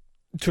right.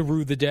 To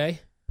rue the day?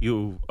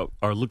 You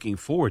are looking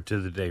forward to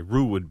the day.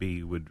 Rue would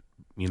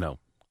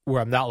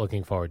Where I'm not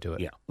looking forward to it.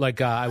 Yeah. Like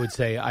I would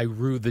say I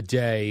rue the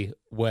day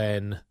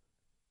when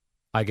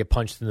I get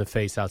punched in the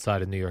face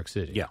outside of New York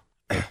City. Yeah.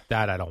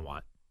 That I don't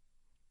want.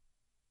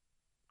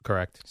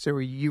 Correct? So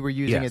you were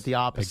using Yes, it the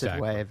opposite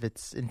exactly. way if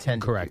it's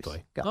intended. Correctly.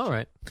 use. Gotcha. All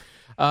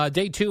right.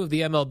 Day 2 of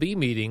the MLB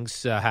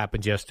meetings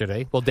happened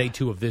yesterday. Well, day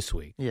 2 of this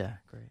week. Yeah,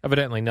 great.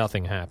 Evidently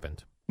nothing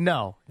happened.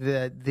 No,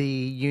 the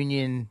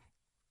union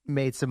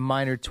made some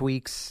minor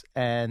tweaks,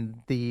 and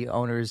the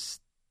owners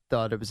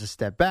thought it was a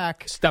step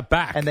back. Step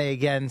back. And they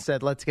again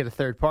said, let's get a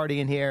third party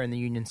in here, and the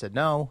union said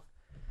no.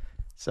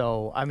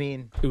 So, I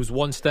mean, It was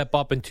one step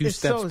up and two it's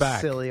steps so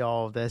back. silly,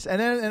 all of this.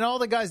 And all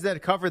the guys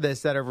that cover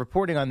this, that are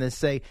reporting on this,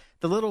 say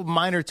the little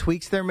minor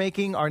tweaks they're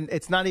making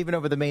it's not even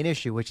over the main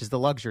issue, which is the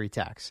luxury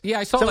tax. Yeah,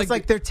 I saw. So it's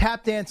like they're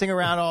tap dancing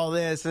around all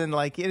this, and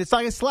like it's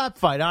like a slap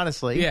fight,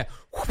 honestly. Yeah,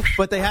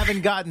 but they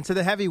haven't gotten to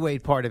the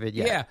heavyweight part of it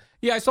yet.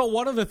 Yeah. I saw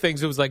one of the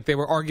things. It was like they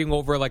were arguing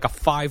over like a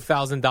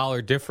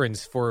 $5,000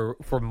 difference for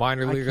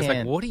minor leaguers.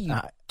 Like, what are you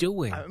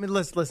doing? I mean,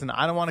 listen.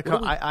 I don't want to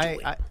come.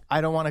 I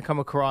don't want to come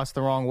across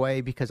the wrong way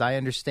because I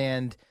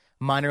understand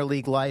minor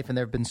league life, and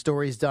there have been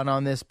stories done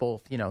on this,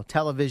 both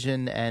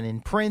television and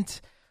in print.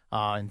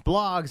 And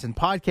blogs and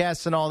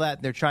podcasts and all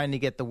that. They're trying to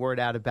get the word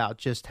out about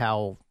just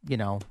how,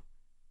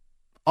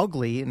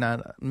 ugly,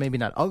 maybe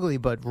not ugly,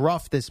 but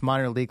rough this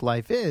minor league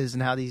life is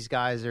and how these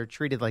guys are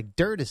treated like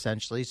dirt,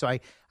 essentially. So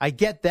I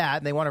get that,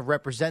 and they want to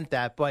represent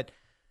that. But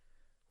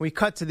we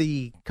cut to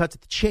the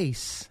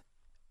chase.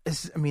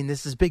 This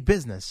is big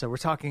business. So we're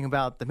talking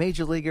about the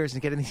major leaguers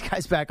and getting these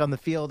guys back on the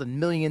field and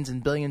millions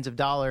and billions of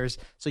dollars.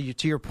 So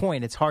to your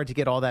point, it's hard to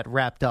get all that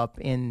wrapped up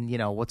in,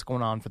 what's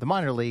going on for the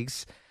minor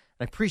leagues.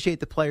 I appreciate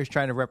the players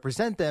trying to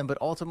represent them, but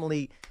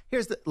ultimately,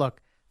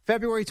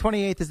 February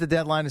 28th is the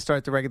deadline to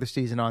start the regular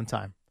season on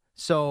time.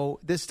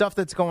 So this stuff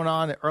that's going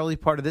on the early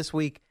part of this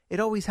week, it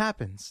always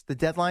happens. The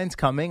deadline's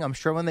coming. I'm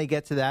sure when they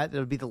get to that,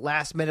 it'll be the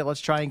last minute,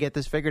 let's try and get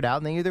this figured out,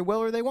 and they either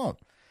will or they won't.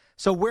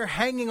 So we're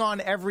hanging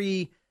on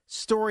every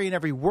story and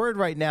every word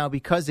right now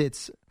because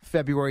it's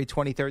February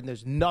 23rd and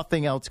there's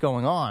nothing else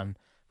going on.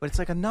 But it's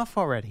like enough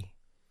already,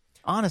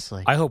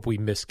 honestly. I hope we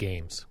miss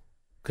games.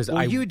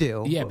 You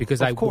do. Yeah,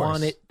 because I course.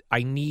 want it.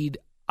 I need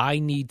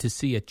to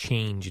see a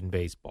change in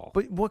baseball.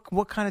 But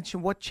what kind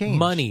of what change?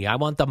 Money. I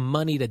want the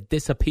money to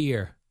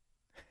disappear.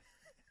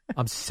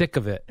 I'm sick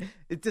of it.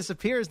 It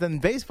disappears, then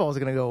baseball is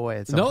going to go away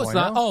at some point. No, it's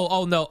not. No?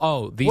 Oh, no.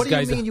 Oh, these guys. What do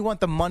guys. You mean you want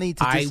the money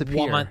to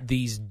disappear? I want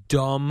these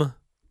dumb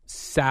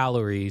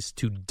salaries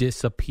to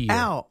disappear.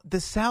 Al, the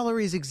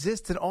salaries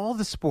exist in all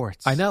the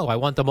sports. I know. I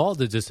want them all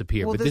to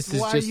disappear. Well, but this is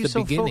just why are you the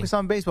so beginning. Focused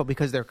on baseball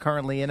because they're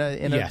currently in a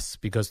yes,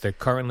 because they're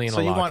currently in a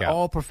lockout. So you want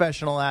all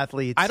professional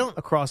athletes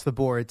across the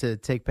board to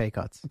take pay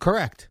cuts?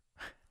 Correct.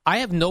 I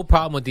have no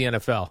problem with the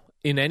NFL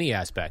in any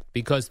aspect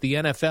because the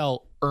NFL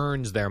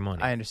earns their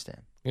money. I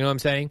understand. You know what I'm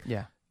saying?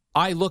 Yeah.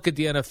 I look at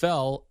the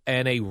NFL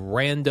and a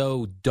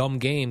rando dumb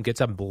game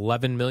gets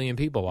 11 million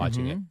people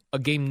watching it. A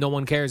game no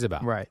one cares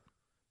about. Right.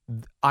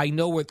 I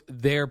know what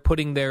they're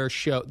putting their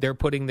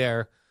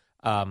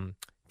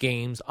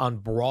games on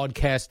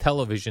broadcast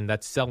television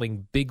that's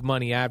selling big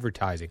money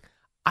advertising.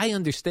 I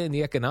understand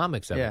the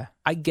economics of it.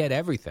 I get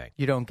everything.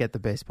 You don't get the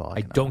baseball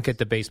economics. I don't get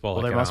the baseball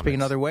economics. There must be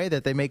another way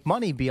that they make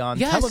money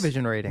beyond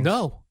television ratings.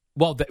 No.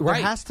 Well, there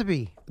has to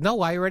be.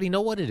 No, I already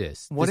know what it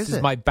is. This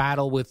is my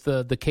battle with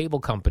the cable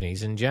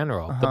companies in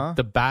general.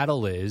 The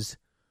battle is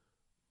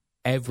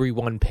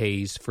everyone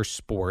pays for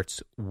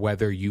sports,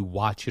 whether you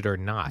watch it or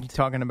not. You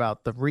talking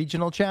about the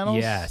regional channels?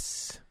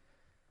 Yes.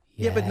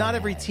 Yeah, but not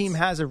every team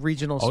has a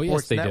regional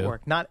sports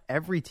network. Not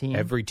every team.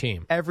 Every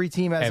team. Every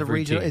team has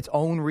its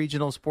own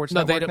regional sports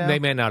network. No, they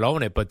may not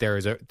own it, but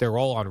they're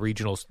all on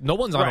regionals. No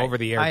one's on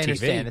over-the-air TV. I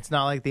understand. It's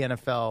not like the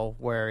NFL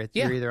where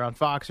you're either on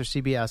Fox or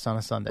CBS on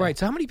a Sunday. Right.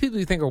 So how many people do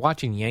you think are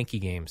watching Yankee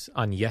games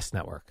on Yes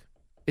Network?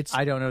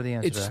 I don't know the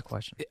answer to that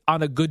question.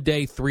 On a good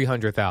day,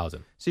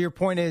 300,000. So your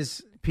point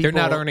is they're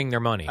not earning their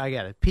money. I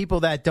get it. People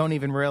that don't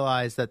even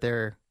realize that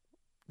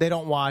they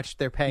don't watch,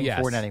 they're paying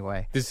for it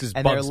anyway.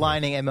 And they're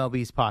lining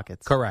MLB's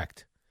pockets.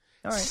 Correct.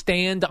 All right.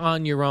 Stand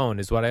on your own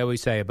is what I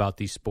always say about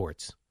these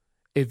sports.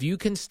 If you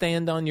can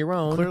stand on your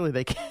own, clearly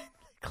they can't.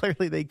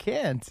 Clearly they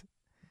can't.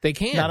 They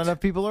can't. Not enough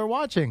people are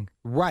watching.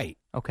 Right.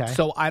 Okay.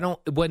 So I don't.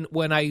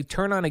 When I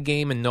turn on a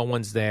game and no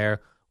one's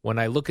there, when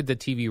I look at the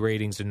TV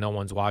ratings and no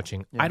one's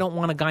watching, I don't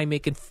want a guy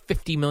making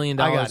 $50 million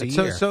a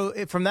year. So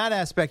from that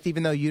aspect,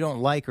 even though you don't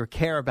like or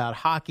care about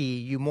hockey,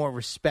 you more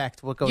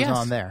respect what goes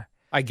on there.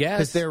 I guess.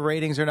 Because their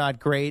ratings are not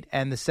great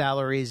and the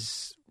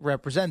salaries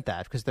represent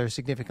that because they're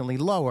significantly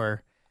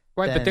lower.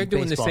 Right, but they're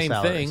doing the same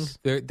salaries.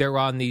 thing. They're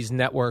on these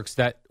networks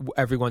that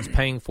everyone's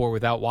paying for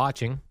without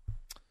watching.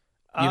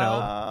 They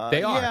are.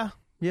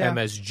 Yeah.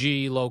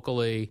 MSG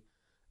locally,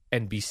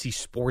 NBC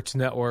Sports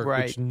Network,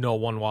 which no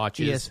one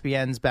watches.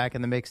 ESPN's back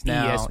in the mix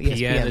now.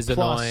 ESPN is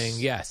Plus. annoying.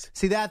 Yes.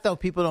 See that though,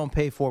 people don't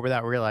pay for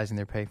without realizing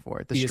they're paying for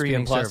it. The ESPN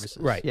streaming Plus,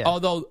 services, right? Yeah.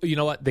 Although you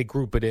know what, they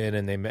group it in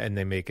and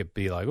they make it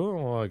be like, oh,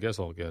 well, I guess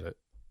I'll get it.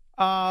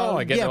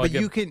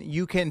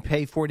 You can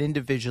pay for it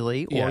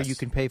individually, or you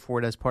can pay for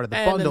it as part of the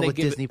bundle with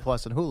Disney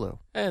Plus and Hulu.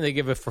 And they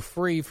give it for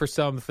free for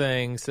some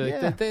things. So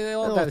they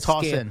all got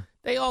toss in.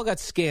 They all got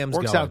scams.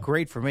 Works going. out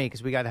great for me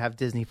because we got to have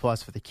Disney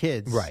Plus for the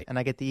kids, right? And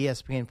I get the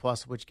ESPN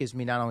Plus, which gives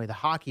me not only the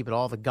hockey but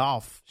all the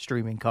golf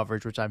streaming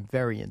coverage, which I'm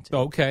very into.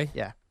 Okay,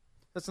 yeah,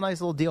 that's a nice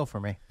little deal for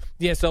me.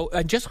 Yeah. So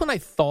just when I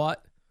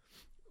thought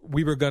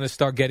we were going to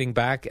start getting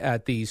back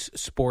at these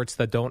sports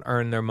that don't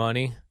earn their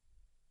money.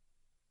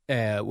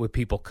 With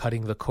people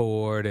cutting the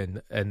cord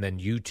and then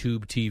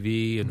YouTube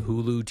TV and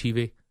Hulu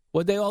TV.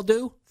 What'd they all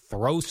do?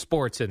 Throw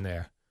sports in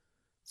there.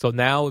 So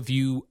now if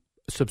you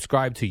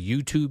subscribe to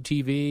YouTube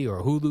TV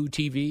or Hulu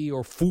TV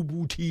or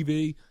Fubo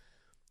TV,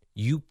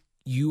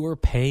 you are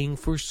paying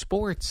for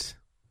sports.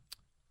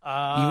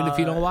 even if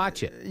you don't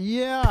watch it.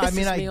 Yeah,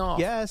 Pisses I mean, me off.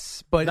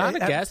 guess, but Not a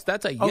guess.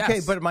 That's a yes.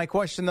 Okay, but my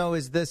question though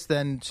is this: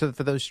 then, so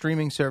for those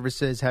streaming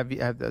services, have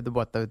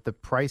the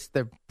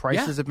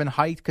prices have been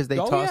hiked because they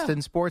tossed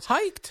in sports?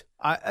 Hiked.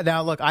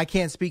 Now, look, I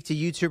can't speak to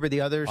YouTube or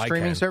the other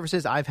streaming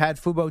services. I've had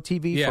Fubo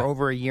TV for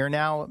over a year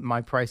now.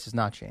 My price has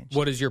not changed.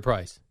 What is your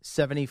price?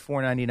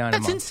 $74.99 a month.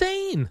 That's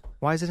insane.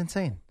 Why is it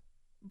insane?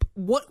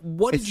 What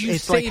did you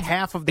it's save? Like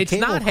half of the it's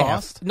cable not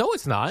cost. Half. No,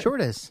 it's not. Sure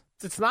it is.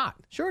 It's not.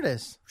 Sure it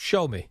is.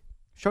 Show me.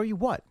 Show you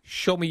what?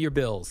 Show me your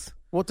bills.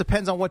 Well, it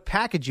depends on what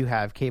package you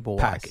have,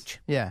 cable-wise. Package.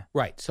 Yeah.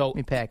 Right. So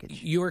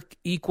package. Your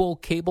equal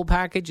cable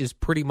package is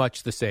pretty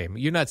much the same.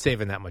 You're not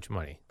saving that much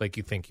money like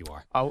you think you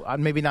are. Oh,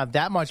 maybe not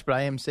that much, but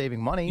I am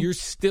saving money. You're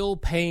still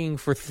paying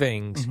for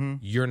things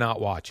you're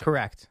not watching.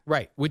 Correct.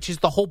 Right. Which is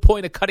the whole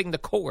point of cutting the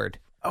cord.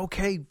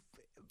 Okay.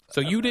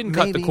 So you didn't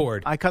cut the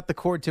cord. I cut the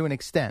cord to an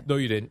extent. No,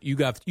 you didn't. You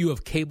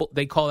have cable.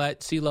 They call that,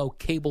 CeeLo,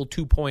 cable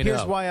 2.0.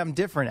 Here's why I'm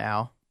different,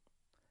 Al.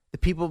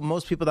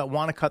 Most people that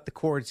want to cut the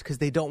cords because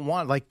they don't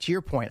want, like to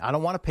your point, I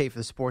don't want to pay for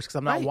the sports because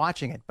I'm not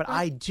watching it, but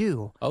I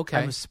do. Okay.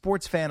 I'm a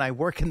sports fan. I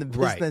work in the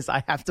business.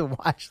 I have to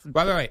watch.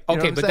 Right.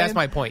 Okay, but that's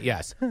my point,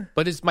 yes.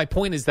 But my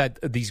point is that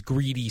these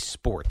greedy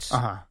sports.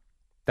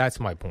 That's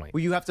my point.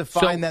 Well, you have to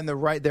find then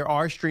there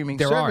are streaming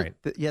There services.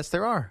 aren't. Yes,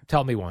 there are.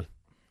 Tell me one.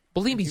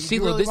 Believe me,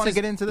 CeeLo, really want to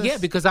get into this? Yeah,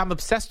 because I'm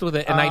obsessed with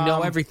it and I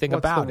know everything what's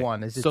about the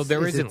one? it. So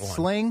there isn't one.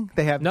 Sling?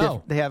 They have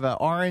they have an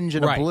orange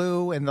and a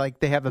blue, and like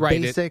they have a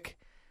basic.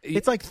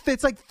 It's like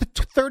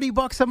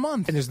 $30 a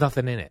month, and there's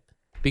nothing in it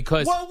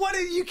because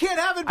you can't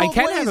have it both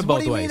ways. Have it both what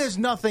do you ways. mean there's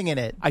nothing in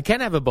it? I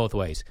can have it both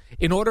ways.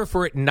 In order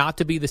for it not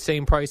to be the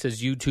same price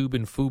as YouTube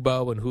and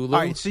Fubo and Hulu. All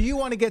right, so you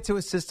want to get to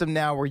a system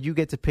now where you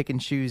get to pick and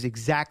choose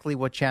exactly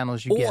what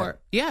channels you get.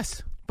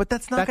 Yes. But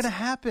that's not going to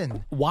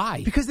happen.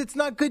 Why? Because it's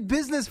not good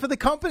business for the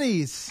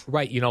companies.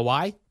 Right. You know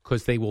why?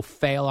 Because they will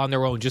fail on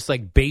their own, just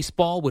like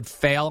baseball would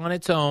fail on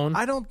its own.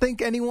 I don't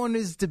think anyone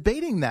is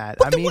debating that.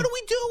 But then what are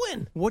we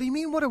doing? What do you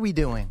mean, what are we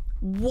doing?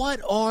 What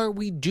are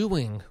we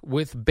doing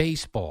with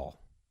baseball?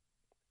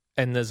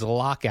 And there's a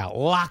lockout.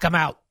 Lock them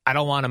out. I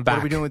don't want them back.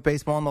 What are we doing with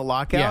baseball and the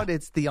lockout? Yeah.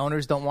 It's the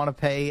owners don't want to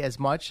pay as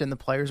much and the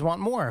players want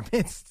more.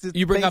 It's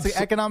you bring up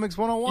economics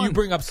 101. You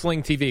bring up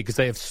Sling TV because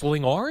they have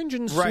Sling Orange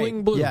and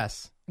Sling Blue.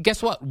 Yes.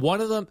 Guess what?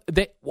 One of them,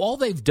 all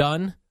they've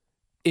done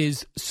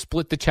is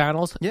split the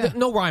channels. Yeah.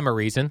 No rhyme or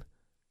reason.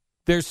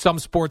 There's some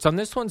sports on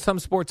this one, some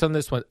sports on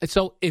this one.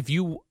 So if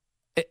you,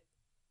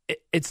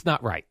 it's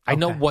not right. I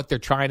know what they're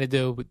trying to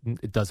do, but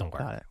it doesn't work.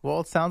 Got it.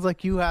 Well, it sounds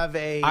like you have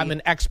I'm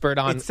an expert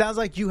on. It sounds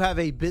like you have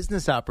a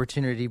business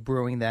opportunity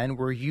brewing then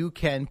where you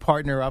can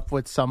partner up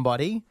with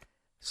somebody,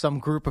 some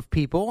group of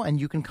people, and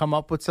you can come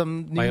up with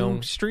some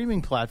new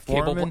streaming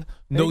platform.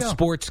 No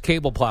sports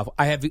cable platform.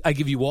 I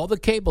give you all the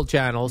cable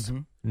channels,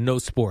 no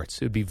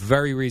sports. It would be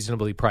very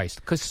reasonably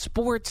priced because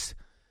sports.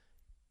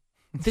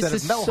 This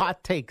is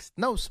hot takes,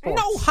 no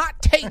sports, no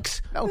hot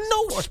takes, no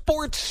sports.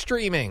 Sports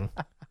streaming.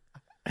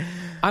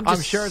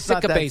 I'm sure it's sick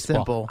not of that baseball.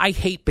 simple. I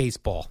hate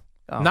baseball.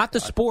 Not the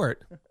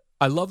sport.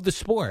 I love the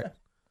sport.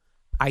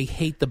 I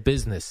hate the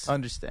business.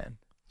 Understand?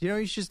 You know,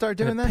 you should start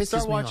doing it that. pisses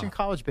Start me watching off.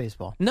 college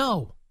baseball.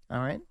 No, All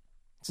right.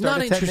 Start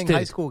not attending interested.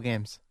 high school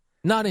games.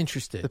 Not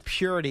interested. The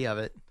purity of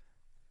it.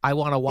 I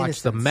want to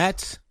watch the Innocence.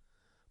 Mets,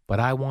 but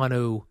I want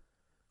to.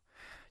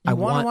 You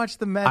want to watch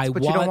the Mets,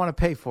 but you don't want to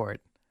pay for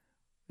it.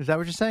 Is that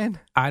what you're saying?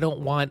 I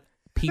don't want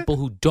people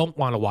who don't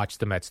want to watch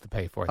the Mets to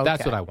pay for it.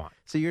 That's Okay. what I want.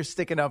 So you're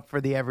sticking up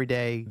for the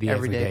everyday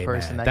everyday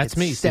person man. that That's gets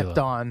me, stepped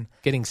CeeLo. on,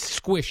 Getting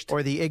squished.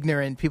 or the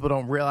ignorant people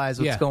don't realize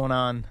what's Yeah. going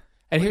on.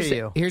 And Look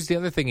at here's the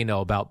other thing you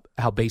know about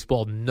how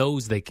baseball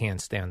knows they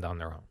can't stand on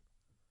their own.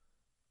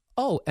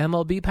 Oh,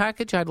 MLB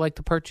package I'd like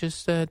to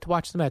purchase to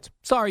watch the Mets.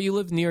 Sorry, you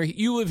live here.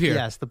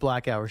 Yes, the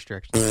blackout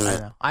restrictions. I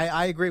know.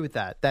 I agree with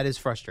that. That is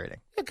frustrating.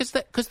 Yeah,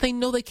 because they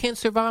know they can't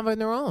survive on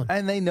their own.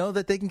 And they know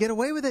that they can get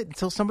away with it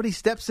until somebody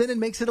steps in and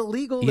makes it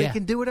illegal. They Yeah.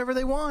 can do whatever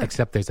they want.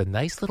 Except there's a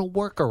nice little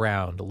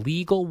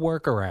legal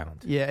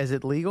workaround. Yeah, is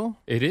it legal?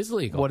 It is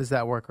legal. What is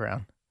that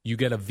workaround? You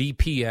get a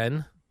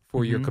VPN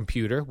for your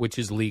computer, which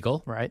is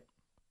legal, Right.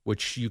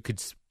 which you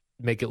could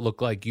make it look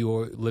like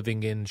you're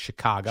living in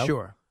Chicago.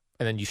 Sure.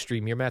 And then you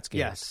stream your Mets games.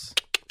 Yes.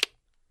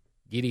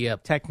 Giddy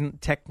up.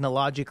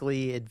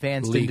 Technologically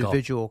advanced Legal.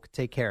 individual could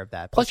take care of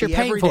that. Plus But you're the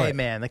paying for everyday it.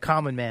 man, the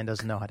common man,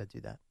 doesn't know how to do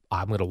that.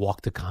 I'm going to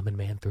walk the common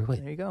man through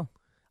it. There you go.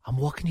 I'm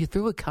walking you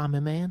through it,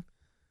 common man.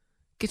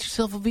 Get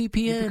yourself a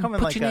VPN. You're becoming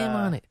Put like your name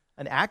on it.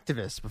 an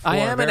activist before I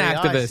am our an very eyes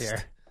activist.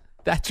 here.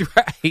 That's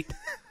right.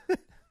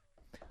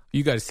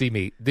 You got to see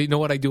me. Do you know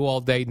what I do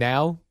all day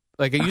now?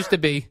 Like it used to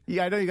be.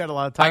 Yeah, I know you got a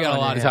lot of time. I got on a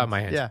lot your of time on my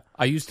hands. Yeah.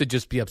 I used to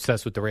just be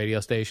obsessed with the radio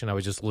station. I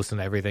would just listen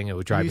to everything. It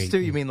would drive Used me.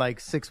 to? You mean like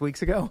 6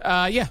 weeks ago?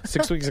 Yeah,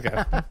 6 weeks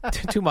ago,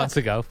 2 months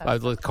ago. I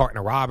was with Carton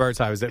Roberts.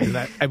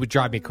 It would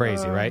drive me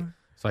crazy, right?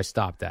 So I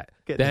stopped that.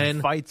 Getting in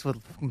Then fights with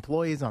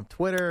employees on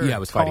Twitter. yeah, I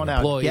was fighting calling out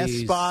employees. guest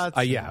spots.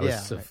 I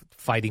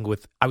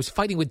was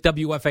fighting with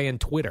WFAN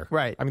Twitter.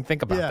 Right. I mean,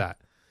 think about Yeah. that.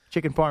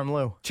 Chicken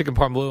parm Chicken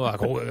parm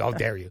like, oh, how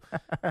dare you?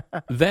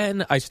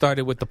 Then I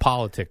started with the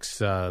politics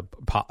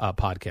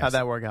podcast. How'd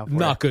that work out for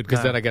Not you? good, because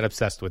No. then I get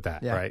obsessed with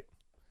that, Yeah. right?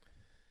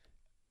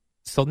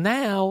 So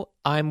now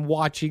I'm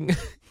watching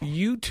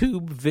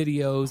YouTube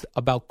videos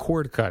about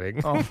cord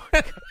cutting. Oh, my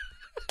God.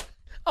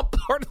 I'm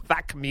part of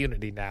that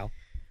community now.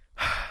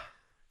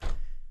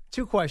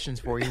 2 questions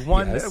for you.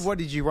 One, Yes. what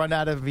did you run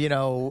out of,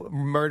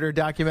 murder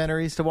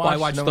documentaries to watch? Well, I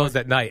watch No those more?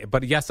 at night,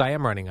 but yes, I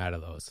am running out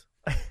of those.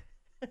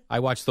 I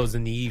watch those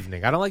in the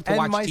evening. I don't like to And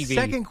watch my TV.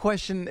 second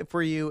question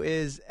for you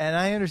is, and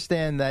I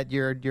understand that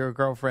your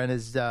girlfriend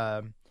is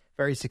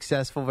very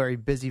successful, very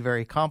busy,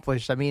 very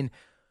accomplished. I mean,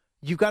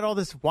 you got all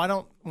this. Why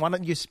don't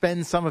you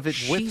spend some of it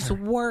with She's her?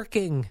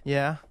 working.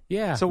 Yeah.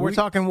 Yeah. So we're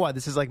talking what?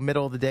 This is like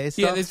middle of the day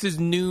stuff? Yeah, this is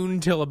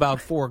noon till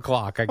about 4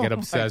 o'clock. I get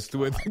obsessed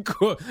with.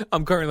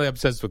 I'm currently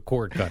obsessed with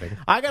cord cutting.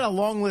 I got a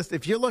long list.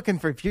 If you're looking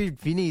for, if you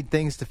need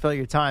things to fill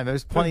your time,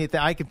 there's plenty of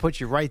things. I can put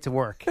you right to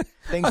work.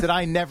 Things that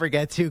I never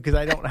get to because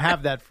I don't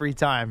have that free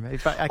time.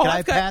 If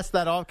I pass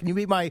that off? Can you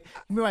be my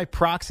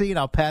proxy and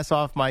I'll pass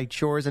off my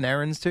chores and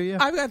errands to you?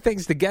 I've got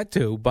things to get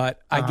to, but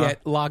I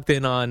get locked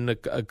in on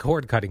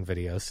cord cutting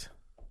videos.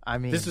 I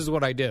mean, This is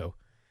what I do.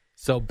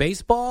 So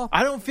baseball,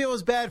 I don't feel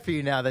as bad for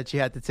you now that you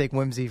had to take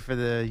Whimsy for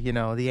the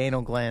the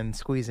anal gland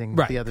squeezing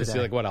right? the other 'cause day.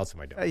 you're like, what else am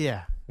I doing?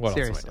 Yeah, What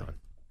seriously. else am I doing?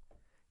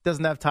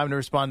 Doesn't have time to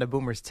respond to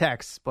Boomer's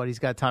texts, but he's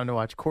got time to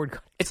watch cord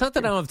cutting. It's not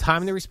that I don't have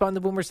time to respond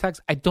to Boomer's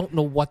text. I don't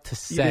know what to You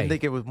say. didn't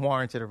think it was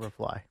warranted a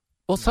reply.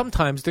 Well,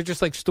 sometimes they're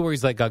just like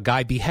stories like a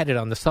guy beheaded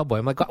on the subway.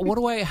 I'm like,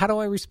 how do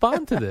I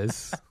respond to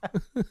this?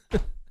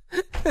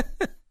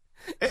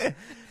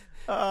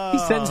 He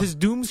sends his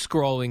doom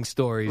scrolling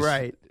stories.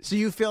 Right. So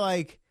you feel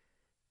like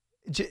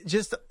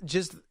just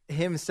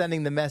him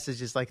sending the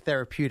message is like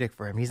therapeutic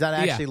for him. He's not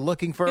actually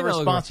looking for a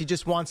response. He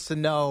just wants to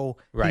know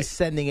he's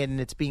sending it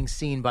and it's being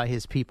seen by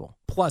his people.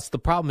 Plus, the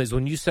problem is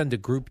when you send a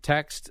group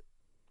text,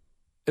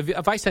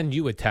 if I send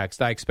you a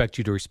text, I expect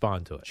you to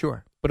respond to it.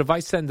 Sure. But if I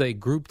send a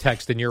group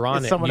text and you're on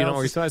It's it, someone you don't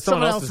else's- respond. It's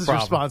someone else's else's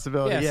problem.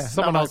 responsibility. Yes, Yeah,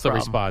 someone not my else will problem.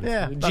 respond.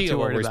 Yeah, not Gio too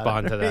will worried about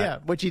respond it. to that. Yeah,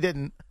 which he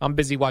didn't. I'm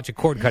busy watching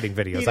cord cutting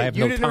videos. I have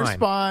you no didn't time.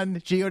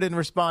 respond. Gio didn't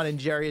respond, and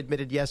Jerry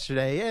admitted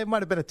yesterday it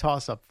might have been a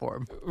toss-up for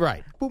him.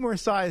 Right. Boomer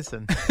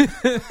Esiason.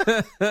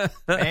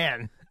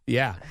 Man.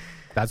 Yeah.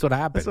 That's what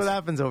happens. That's what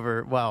happens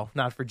over, well,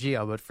 not for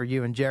Gio, but for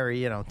you and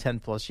Jerry, 10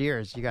 plus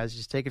years. You guys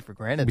just take it for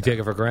granted. We then.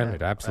 take it for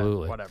granted,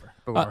 absolutely. Whatever.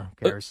 Boomer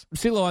cares.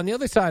 CeeLo, on the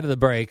other side of the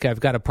break,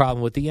 I've got a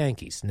problem with the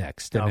Yankees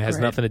next. And it has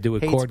Great. nothing to do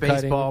with Hates cord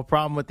baseball, cutting.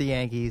 problem with the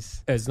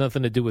Yankees. It has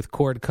nothing to do with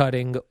cord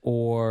cutting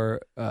or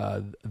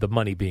the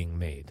money being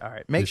made. All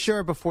right. Make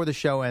sure before the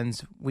show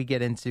ends, we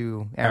get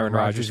into Aaron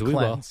Rodgers' we will.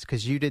 cleanse,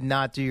 because you did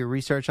not do your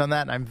research on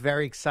that, and I'm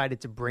very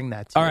excited to bring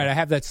that to All you. right, I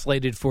have that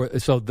slated for.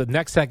 So the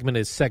next segment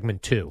is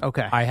segment 2.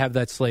 Okay. I have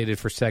that slated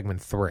for segment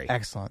 3.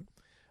 Excellent.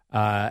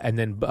 And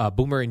then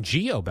Boomer and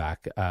Gio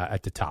back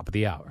at the top of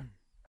the hour.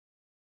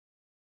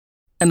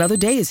 Another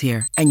day is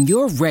here, and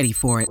you're ready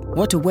for it.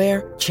 What to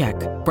wear? Check.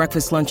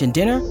 Breakfast, lunch, and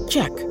dinner?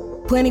 Check.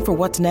 Planning for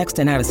what's next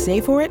and how to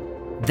save for it?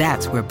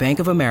 That's where Bank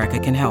of America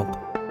can help.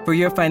 For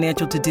your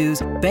financial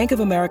to-dos, Bank of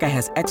America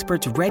has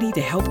experts ready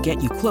to help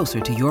get you closer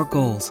to your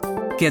goals.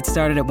 Get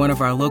started at one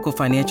of our local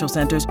financial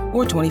centers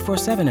or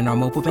 24/7 in our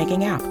mobile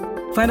banking app.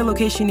 Find a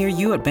location near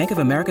you at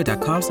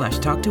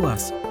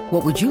bankofamerica.com/talktous.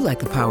 What would you like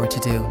the power to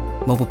do?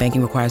 Mobile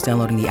banking requires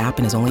downloading the app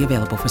and is only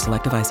available for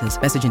select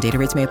devices. Message and data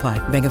rates may apply.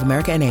 Bank of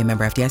America NA,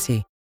 member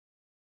FDIC.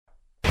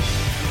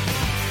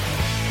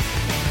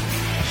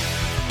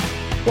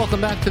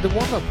 Welcome back to the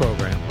warm-up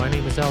program. My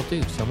name is Al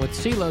Dukes. I'm with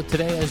CeeLo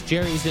today as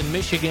Jerry's in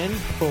Michigan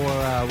for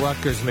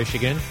Rutgers,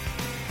 Michigan.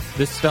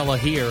 This fella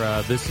here,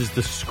 this is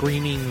the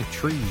Screaming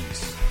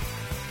Trees.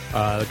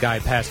 The guy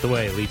passed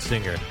away, lead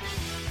singer.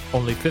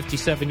 Only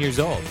 57 years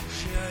old.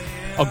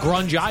 A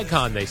grunge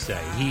icon, they say.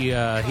 He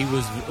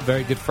was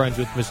very good friends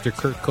with Mr.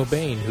 Kurt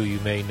Cobain, who you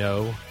may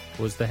know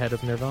was the head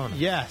of Nirvana.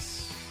 Yes.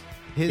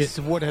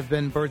 His would have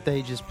been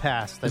birthday just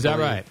passed. Is that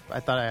right? I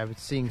thought I was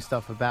seeing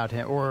stuff about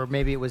him. Or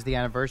maybe it was the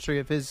anniversary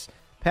of his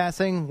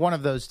passing. One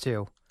of those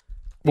two.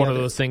 One of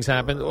those things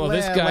happened. Well,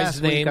 this guy's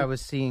last name... week I was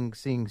seeing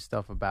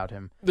stuff about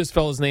him. This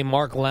fellow's name,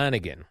 Mark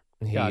Lanigan.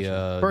 He,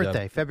 Gotcha.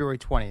 Birthday, February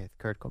 20th,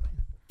 Kurt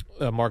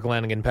Cobain. Mark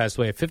Lanigan passed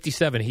away at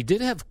 57. He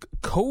did have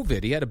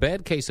COVID. He had a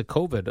bad case of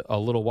COVID a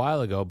little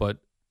while ago, but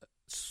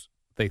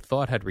they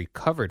thought had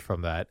recovered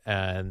from that,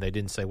 and they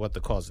didn't say what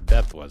the cause of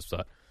death was.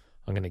 So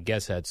I'm going to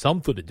guess it had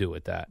something to do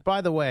with that.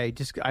 By the way,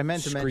 I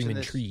meant to mention Screaming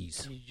this.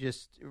 Trees. You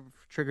just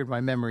triggered my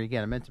memory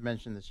again. I meant to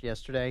mention this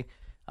yesterday.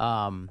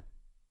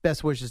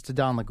 Best wishes to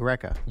Don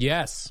LaGreca.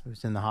 Yes.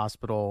 Who's in the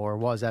hospital, or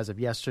was as of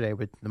yesterday,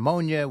 with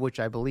pneumonia, which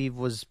I believe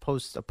was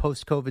a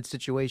post-COVID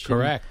situation.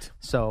 Correct.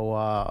 So,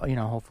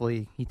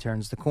 hopefully he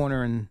turns the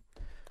corner and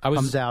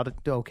comes out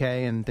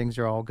okay, and things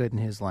are all good in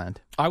his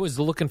land. I was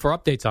looking for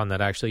updates on that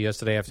actually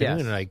yesterday afternoon,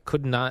 Yes. and I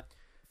could not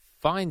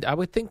find. I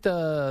would think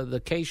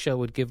the K Show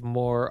would give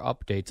more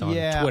updates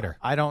on Twitter.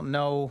 I don't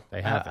know.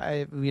 They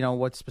haven't.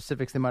 What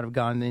specifics they might have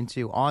gone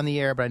into on the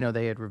air, but I know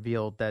they had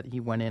revealed that he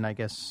went in, I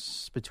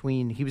guess,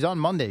 he was on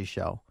Monday's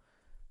show.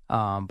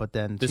 But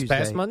then This Tuesday,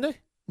 past Monday?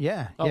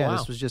 Yeah, Oh, wow.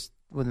 This was just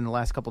within the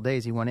last couple of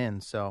days he went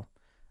in. So,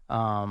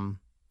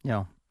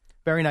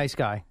 very nice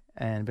guy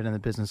and been in the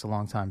business a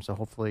long time. So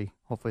hopefully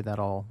that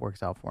all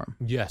works out for him.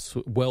 Yes.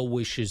 Well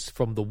wishes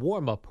from the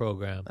warm-up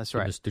program. That's to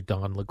right. Mr.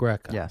 Don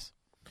LaGreca. Yes.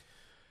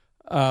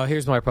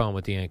 Here's my problem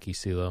with the Yankees,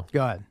 CeeLo.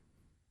 Go ahead.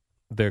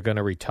 They're going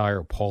to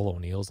retire Paul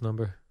O'Neill's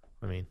number.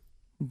 I mean,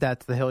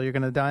 That's the hill you're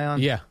going to die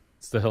on? yeah,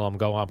 it's the hill I'm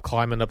going. I'm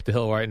climbing up the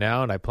hill right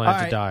now, and I plan All to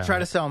right, die try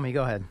on to it. sell me.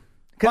 Go ahead.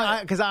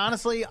 Because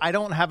honestly, I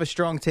don't have a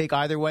strong take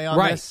either way on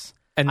Right. this.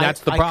 And that's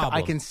the problem.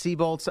 I can see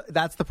both.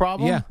 That's the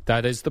problem? Yeah,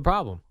 that is the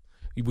problem.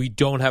 We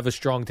don't have a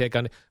strong take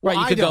on it. Right,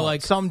 Well, you could I go don't.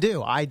 like, Some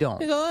do. I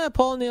don't. you go,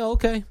 Paul O'Neill,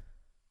 okay.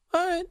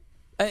 All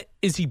right.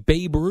 Is he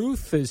Babe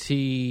Ruth? Is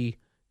he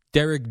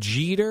Derek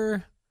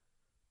Jeter?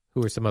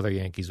 Who are some other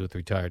Yankees with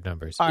retired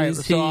numbers? All right,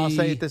 Is so I'll he-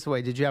 say it this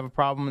way. Did you have a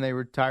problem when they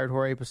retired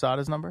Jorge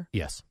Posada's number?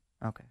 Yes.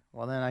 Okay.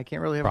 Well, then I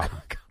can't really have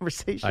Problem. a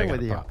conversation I got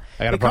with a you. problem.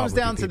 I got a It problem comes with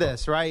you down to people.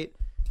 this, right?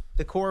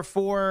 The core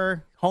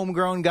four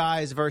homegrown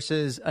guys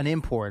versus an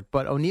import.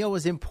 But O'Neill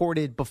was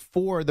imported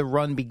before the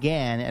run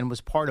began and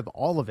was part of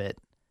all of it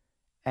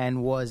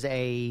and was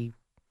a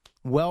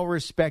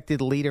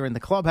well-respected leader in the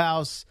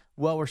clubhouse,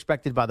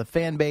 well-respected by the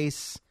fan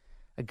base,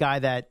 a guy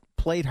that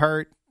played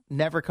hurt,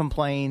 never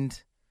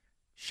complained,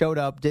 showed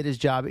up, did his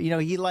job. You know,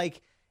 he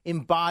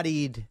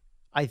embodied,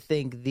 I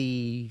think,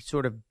 the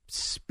sort of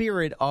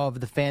spirit of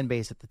the fan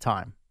base at the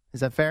time. Is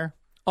that fair?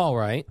 All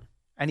right.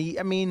 And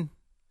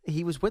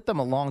he was with them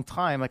a long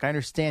time. Like, I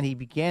understand he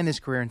began his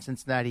career in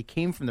Cincinnati, he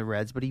came from the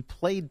Reds, but he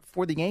played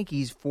for the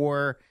Yankees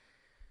for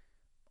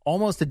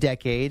almost a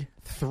decade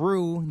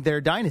through their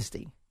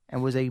dynasty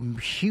and was a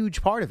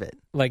huge part of it.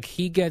 Like,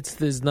 he gets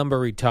his number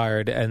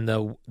retired, and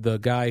the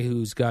guy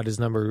who's got his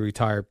number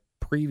retired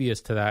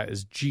previous to that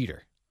is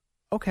Jeter.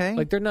 Okay.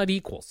 Like, they're not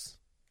equals.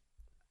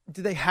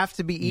 Do they have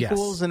to be Yes.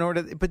 equals in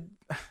order? But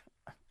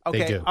okay,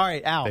 They do. all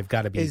right, Al. They've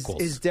gotta be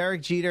equals. Is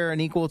Derek Jeter an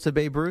equal to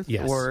Babe Ruth?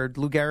 Yes. Or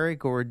Lou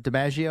Gehrig or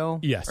DiMaggio?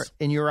 Yes. Or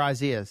in your eyes,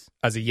 he is.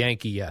 As a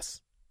Yankee,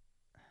 yes.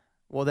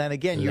 Well, then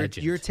again,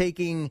 Legend. you're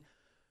taking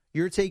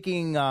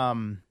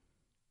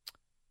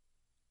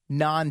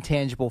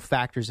non-tangible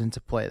factors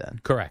into play then,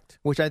 Correct.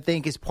 which I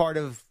think is part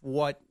of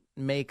what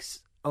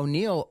makes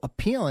O'Neill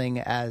appealing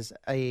as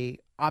a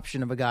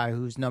option of a guy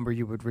whose number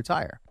you would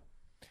retire.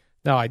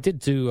 Now, I did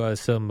do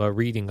some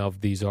reading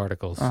of these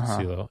articles,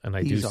 CeeLo, and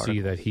I These do see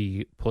that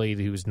he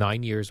was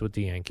 9 years with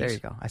the Yankees. There you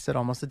go. I said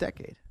almost a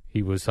decade.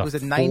 He was Was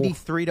it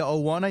 93 to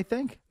 01, I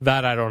think?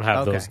 That I don't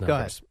have Okay, those go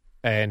numbers.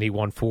 And he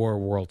won 4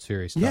 World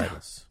Series Yeah.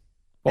 titles.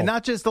 And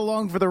not just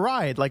along for the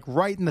ride, like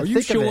right in the Are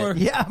thick you of sure? it.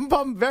 Yeah,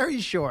 I'm very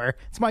sure.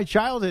 It's my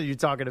childhood you're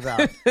talking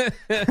about.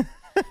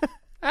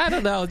 I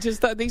don't know.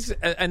 Just these,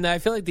 and I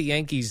feel like the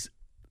Yankees.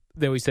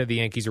 They always said the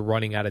Yankees are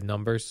running out of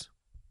numbers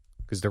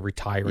because they're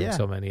retiring Yeah.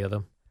 so many of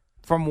them.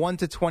 From 1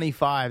 to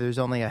 25, there's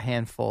only a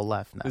handful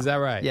left now. Is that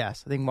right?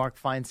 Yes. I think Mark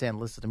Feinsand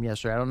listed them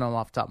yesterday. I don't know them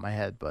off the top of my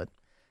head, but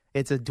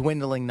it's a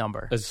dwindling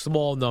number. A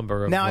small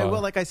number of. Now, I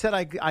will, like I said,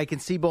 I can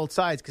see both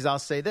sides because I'll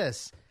say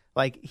this.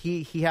 Like,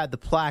 he had the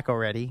plaque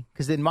already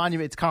because in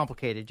Monument, it's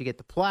complicated. You get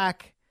the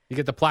plaque, you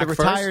get the plaque the first?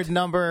 retired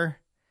number.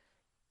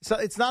 So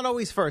it's not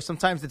always first.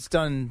 Sometimes it's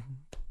done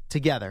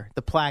together,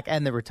 the plaque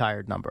and the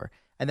retired number.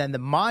 And then the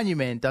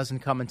monument doesn't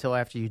come until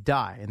after you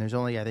die. And there's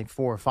only, I think,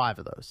 4 or 5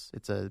 of those.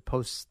 It's a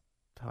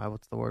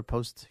what's the word?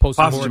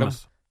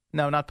 Posthumous.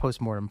 No, not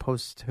post-mortem.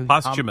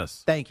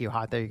 Posthumous. Thank you,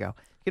 Hot. There you go.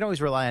 You can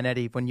always rely on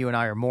Eddie when you and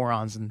I are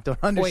morons and don't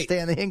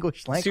understand the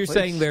English language. So you're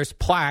saying there's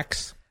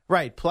plaques.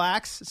 Right,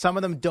 plaques. Some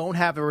of them don't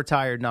have a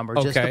retired number,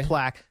 just Okay. a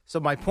plaque. So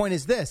my point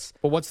is this.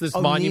 But what's this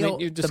O'Neill-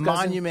 monument you're The discussing?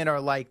 monument are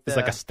like It's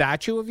like a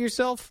statue of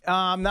yourself?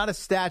 not a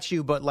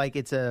statue, but like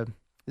it's a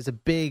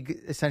big,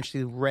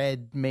 essentially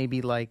red,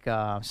 maybe like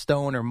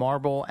stone or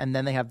marble, and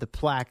then they have the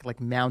plaque like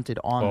mounted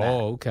on that.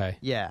 Oh, okay.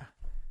 Yeah.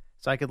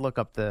 So I could look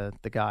up the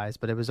guys,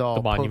 but it was all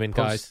The monument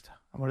guys?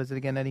 What is it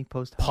again, Eddie?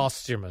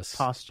 Posthumous.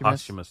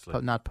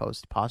 Posthumously. Not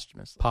post.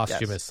 Posthumously.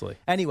 Posthumously.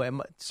 Yes. Anyway,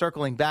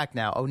 circling back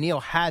now, O'Neill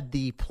had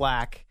the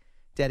plaque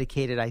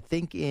dedicated, I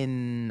think,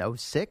 in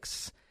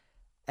 06.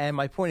 And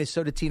my point is,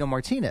 so did Tino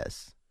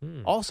Martinez.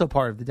 Also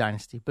part of the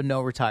dynasty, but no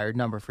retired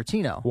number for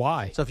Tino.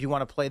 Why? So if you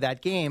want to play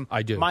that game,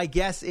 I do. My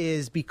guess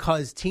is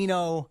because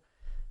Tino.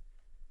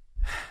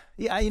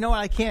 Yeah, you know what?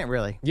 I can't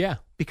really. Yeah.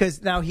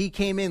 Because now he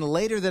came in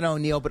later than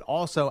O'Neill, but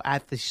also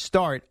at the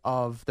start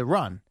of the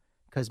run.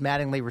 Because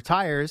Mattingly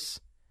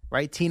retires,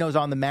 right? Tino's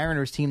on the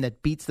Mariners team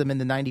that beats them in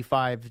the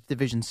 95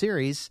 Division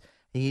Series.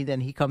 Then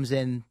he comes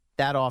in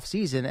that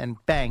offseason, and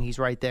bang, he's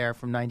right there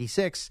from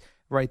 96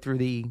 right through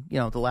the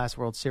last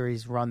World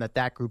Series run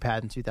that group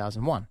had in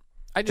 2001.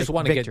 I just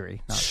want to get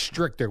Victory.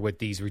 stricter with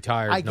these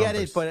retired I get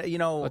numbers. it, but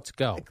let's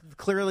go.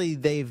 Clearly,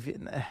 they've.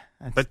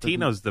 But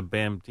Tino's the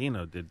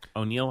Bambino. Did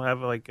O'Neill have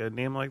like a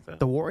name like that?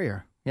 The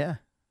Warrior. Yeah,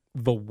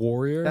 The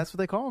Warrior? that's what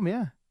they call him.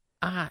 Yeah.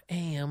 I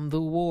am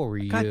the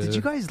Warrior. God, did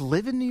you guys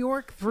live in New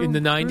York In the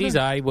through 90s,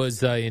 that? I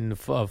was in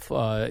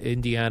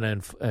Indiana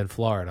and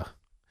Florida.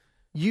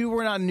 You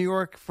were not in New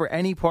York for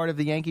any part of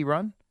the Yankee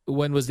run?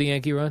 When was the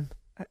Yankee run?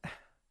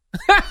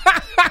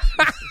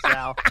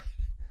 Al.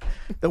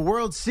 The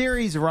World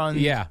Series run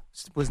Yeah.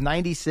 was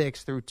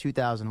 96 through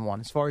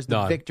 2001 as far as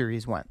the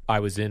victories went. I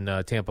was in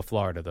Tampa,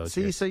 Florida those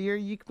years. So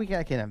we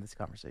can't have this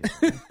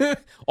conversation.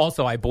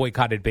 Also, I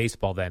boycotted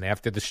baseball then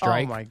after the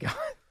strike. Oh, my God.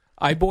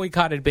 I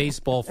boycotted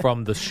baseball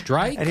from the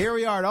strike. And here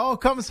we are. It all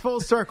comes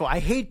full circle. I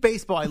hate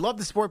baseball. I love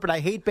the sport, but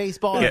I hate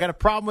baseball. I got a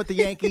problem with the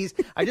Yankees.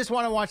 I just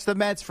want to watch the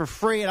Mets for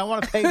free, and I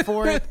want to pay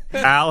for it.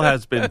 Al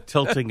has been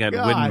tilting at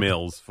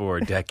windmills for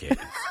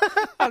decades.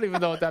 I don't even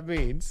know what that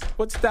means.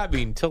 What's that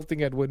mean,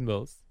 tilting at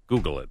windmills?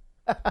 Google it.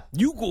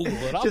 You Google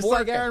it. I'm Just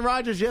working. like Aaron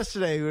Rodgers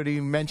yesterday when he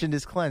mentioned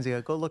his cleanse.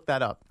 Go look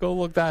that up. Go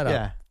look that up.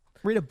 Yeah.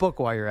 Read a book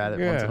while you're at it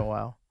once in a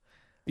while.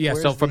 Yeah,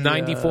 Where's so from the,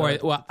 94,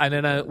 well, and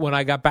then when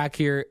I got back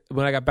here,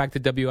 when I got back to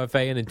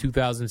WFAN in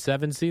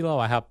 2007, CeeLo,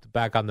 I hopped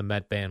back on the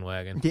Met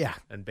bandwagon. Yeah.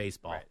 And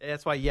baseball. Right.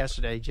 That's why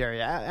yesterday, Jerry,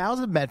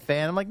 Al's a Met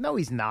fan. I'm like, no,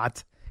 he's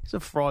not. He's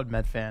a fraud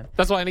Met fan.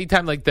 That's why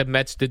anytime like the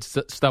Mets did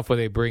stuff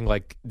where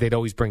they'd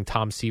always bring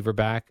Tom Seaver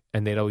back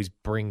and they'd always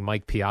bring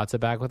Mike Piazza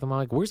back with them. I'm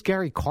like, where's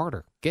Gary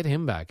Carter? Get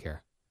him back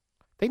here.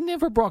 They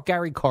never brought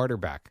Gary Carter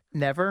back.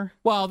 Never?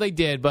 Well, they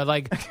did, but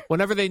like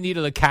whenever they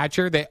needed a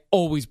catcher, they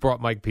always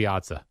brought Mike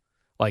Piazza.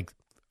 Like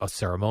a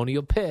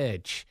ceremonial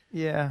pitch.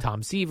 Yeah.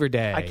 Tom Seaver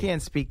Day. I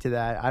can't speak to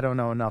that. I don't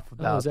know enough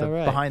about the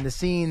right? behind the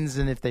scenes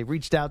and if they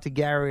reached out to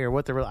Gary or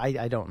what the real.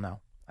 I don't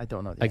know. I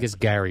don't know. I guess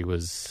Gary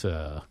was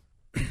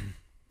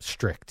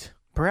strict.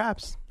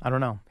 Perhaps. I don't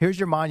know. Here's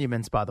your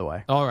monuments, by the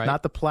way. All right.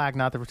 Not the plaque,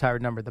 not the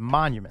retired number, the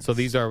monuments. So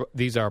these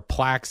are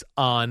plaques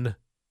on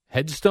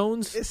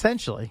headstones?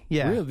 Essentially,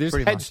 yeah. Really? There's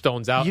pretty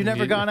headstones much. out. You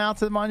never gone out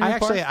to the Monument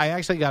Park? I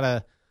actually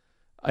got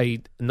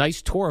a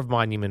nice tour of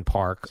Monument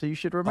Park. So you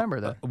should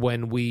remember that.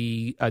 When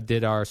we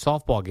did our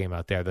softball game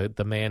out there,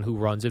 the man who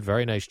runs it,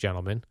 very nice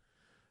gentleman,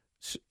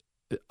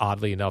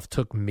 oddly enough,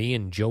 took me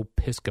and Joe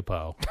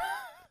Piscopo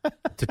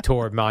to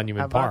tour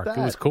Monument Park. That?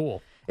 It was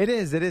cool. It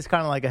is. It is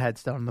kind of like a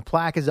headstone. The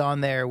plaque is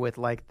on there with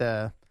like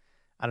I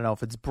don't know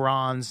if it's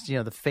bronze,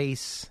 the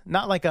face,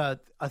 not like a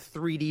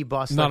 3D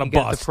bust. Not like a you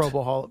get bust. at the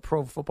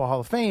Pro Football Hall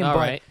of Fame, All but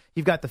right.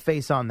 you've got the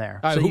face on there.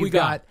 All right, so who you've we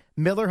got?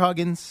 Miller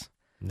Huggins,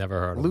 Never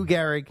heard of Lou him.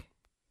 Gehrig,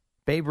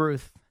 Babe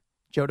Ruth,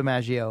 Joe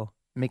DiMaggio,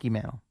 Mickey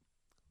Mantle.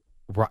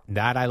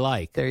 That I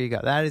like. There you go.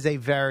 That is a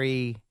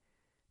very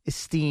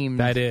esteemed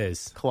That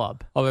is.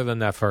 club. Other than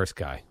that first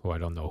guy, who I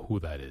don't know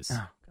who that is. Oh,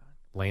 God.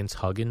 Lance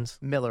Huggins?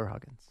 Miller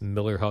Huggins.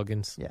 Miller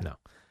Huggins? Yeah. No.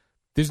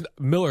 There's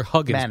Miller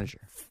Huggins. Manager.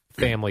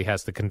 Family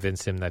has to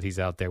convince him that he's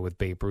out there with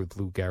Babe Ruth,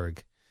 Lou Gehrig.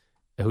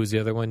 Who's the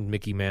other one?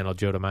 Mickey Mantle,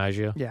 Joe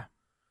DiMaggio? Yeah.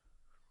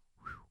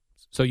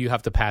 So you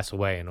have to pass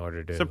away in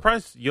order to...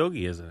 Surprised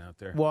Yogi isn't out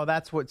there. Well,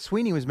 that's what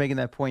Sweeney was making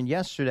that point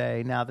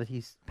yesterday. Now that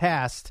he's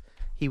passed,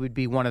 he would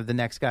be one of the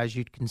next guys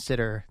you'd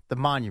consider the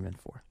monument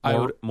for.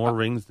 More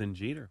rings than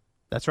Jeter.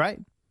 That's right.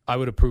 I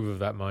would approve of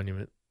that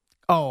monument.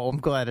 Oh, I'm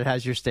glad it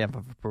has your stamp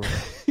of approval.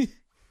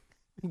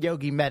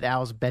 Yogi met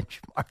Al's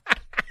benchmark.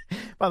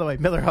 By the way,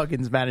 Miller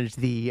Huggins managed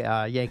the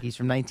Yankees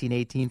from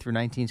 1918 through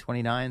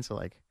 1929, so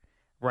like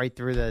right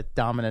through the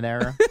dominant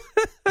era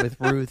with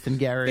Ruth and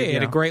Gary. Yeah, he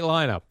had a great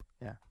lineup.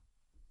 Yeah.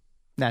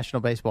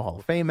 National Baseball Hall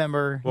of Fame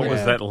member. What was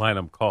Yeah. that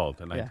lineup called?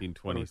 The Yeah,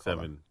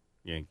 1927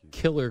 Yankees.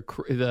 Killer...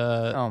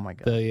 Oh, my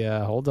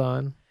God. Hold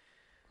on.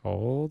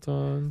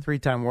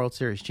 3-time World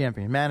Series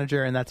champion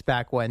manager, and that's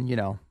back when,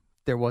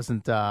 there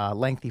wasn't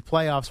lengthy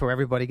playoffs where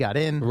everybody got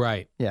in.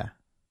 Right. Yeah.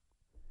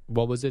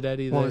 What was it,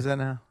 Eddie? What was that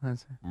now?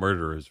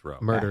 Murderer's Row.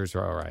 Murderers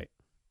Row, right.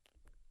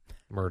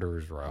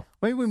 Murderers Row.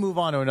 Maybe we move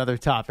on to another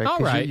topic. All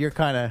 'cause right. You're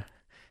kind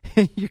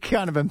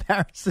of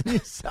embarrassing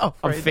yourself.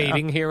 I'm right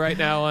fading now. here right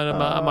now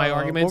on my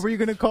arguments. What were you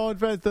going to call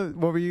it? What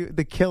were you?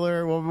 The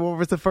killer? What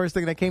was the first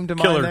thing that came to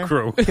Killer mind? There?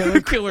 Crew.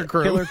 Killer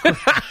Crew. Killer Crew.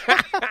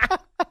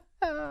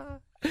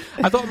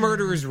 I thought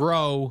Murderers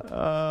Row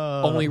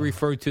only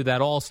referred to that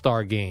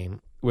All-Star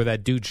game where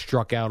that dude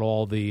struck out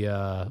all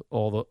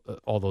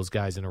those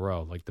guys in a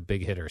row, like the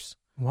big hitters.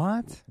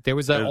 What? There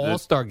was that The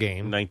All-Star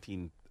game.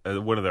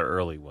 One of the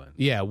early ones.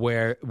 Yeah,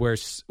 where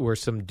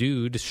some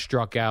dude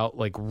struck out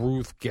like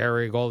Ruth,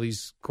 Gehrig, all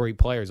these great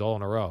players all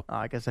in a row.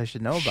 I guess I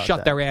should know about that.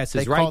 Shut their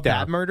asses they right called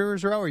down. that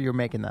Murderer's Row, or you're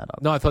making that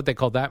up? No, I thought they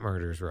called that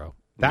Murderers Row.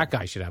 That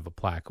guy should have a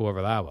plaque,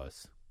 whoever that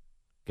was.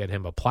 Get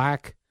him a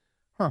plaque.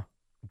 Huh.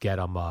 Get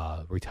him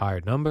a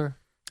retired number.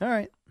 All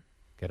right.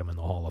 Get him in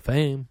the Hall of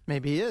Fame.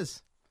 Maybe he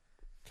is.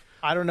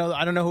 I don't know.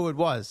 I don't know who it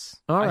was.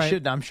 All I right.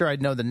 should. I'm sure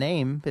I'd know the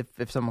name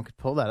if someone could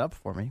pull that up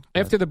for me.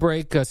 After the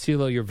break,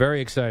 CeeLo, you're very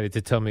excited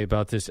to tell me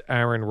about this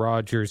Aaron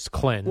Rodgers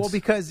cleanse. Well,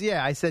 because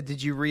I said,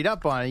 did you read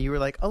up on it? You were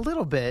like, a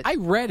little bit. I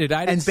read it.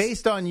 And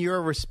based on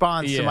your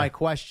response to Yeah. my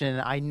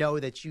question, I know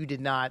that you did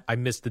not I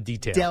missed the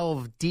detail.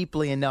 delve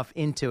deeply enough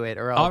into it,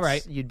 or else All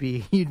right. you'd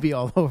be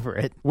all over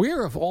it.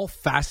 We're all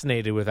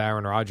fascinated with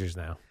Aaron Rodgers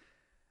now.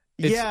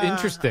 It's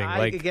interesting.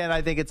 I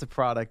think it's a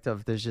product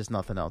of there's just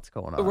nothing else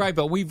going on. Right,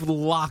 but we've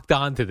locked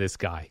on to this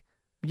guy.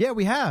 Yeah,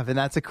 we have, and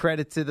that's a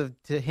credit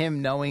to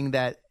him knowing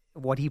that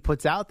what he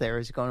puts out there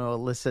is going to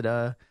elicit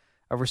a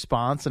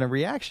response and a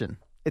reaction.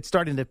 It's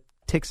starting to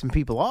tick some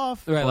people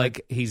off. Right, but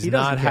like he's he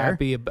doesn't not care.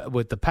 happy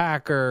with the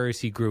Packers.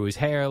 He grew his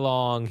hair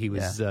long. He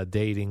was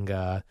dating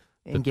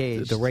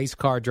Engaged. the race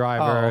car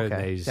driver. Oh, okay. And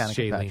there's Danica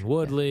Shailene Patrick,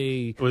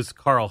 Woodley. It was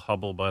Carl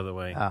Hubble, by the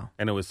way. Oh.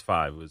 And it was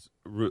 5. It was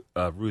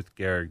Ruth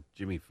Gehrig,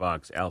 Jimmy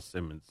Fox, Al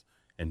Simmons,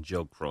 and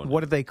Joe Cronin.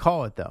 What did they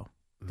call it, though?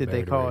 Did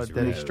they call Murderers it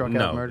that he Row. struck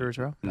No. out Murderers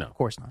Row? No. Of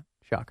course not.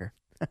 Shocker.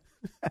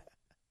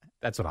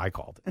 That's what I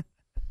called it.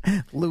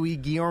 Louis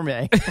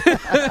Guillorme.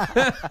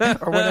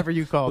 Or whatever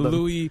you call them.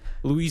 Louis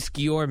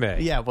Guillorme.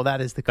 Yeah, well, that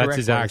is the correct That's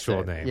his way to actual say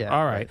it. name. Yeah,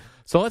 All right.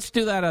 So let's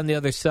do that on the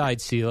other side,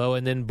 CeeLo,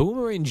 and then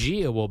Boomer and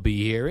Gia will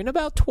be here in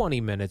about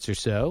 20 minutes or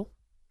so.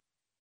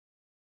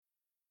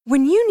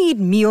 When you need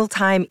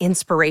mealtime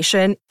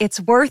inspiration,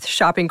 it's worth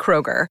shopping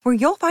Kroger, where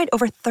you'll find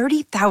over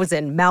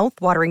 30,000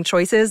 mouth-watering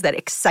choices that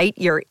excite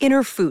your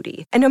inner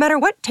foodie. And no matter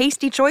what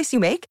tasty choice you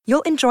make,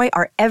 you'll enjoy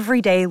our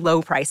everyday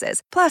low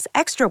prices, plus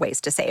extra ways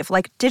to save,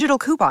 like digital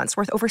coupons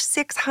worth over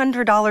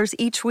 $600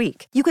 each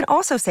week. You can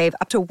also save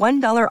up to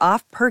 $1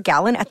 off per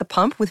gallon at the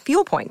pump with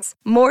fuel points.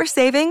 More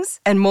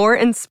savings and more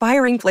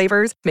inspiring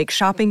flavors make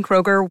shopping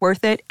Kroger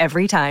worth it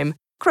every time.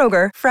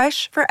 Kroger,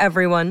 fresh for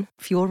everyone.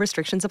 Fuel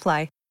restrictions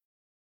apply.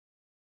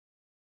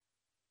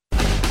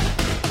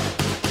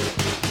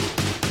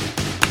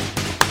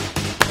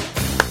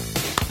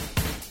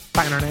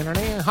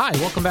 Hi,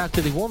 welcome back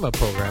to the warm-up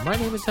program. My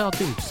name is Hal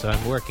Dukes.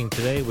 I'm working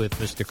today with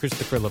Mr.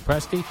 Christopher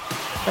Lopresti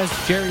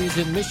as Jerry is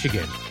in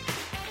Michigan.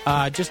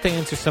 Just to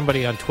answer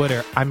somebody on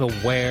Twitter, I'm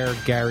aware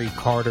Gary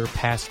Carter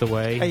passed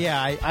away.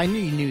 Yeah, I knew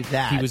you knew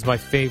that. He was my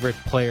favorite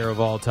player of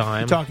all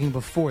time. You're talking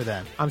before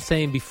then. I'm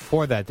saying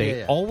before that. They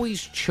Yeah.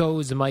 always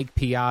chose Mike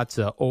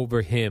Piazza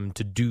over him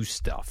to do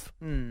stuff.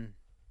 That's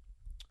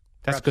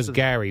Perhaps because the-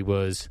 Gary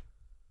was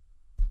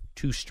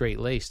too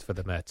straight-laced for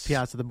the Mets.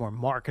 Piazza, the more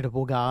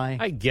marketable guy.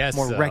 I guess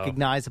more so.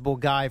 recognizable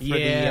guy for for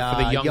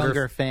the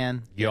younger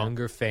fan.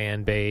 Younger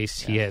fan base.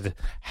 He had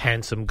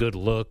handsome, good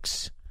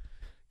looks.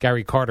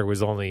 Gary Carter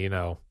was only,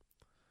 a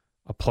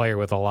player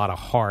with a lot of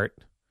heart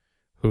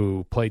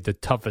who played the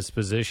toughest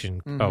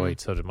position. Mm-hmm. Oh,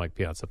 wait, so did Mike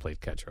Piazza, played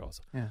catcher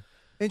also. Yeah.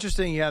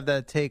 Interesting you have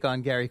that take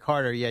on Gary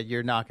Carter, yet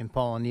you're knocking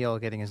Paul O'Neill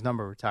getting his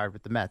number retired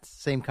with the Mets.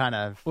 Same kind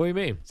of What do you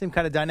mean?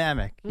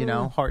 dynamic,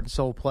 heart and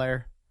soul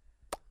player.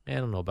 I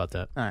don't know about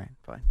that. All right,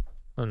 fine.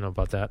 I don't know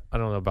about that. I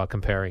don't know about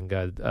comparing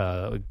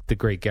the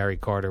great Gary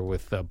Carter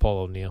with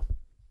Paul O'Neill.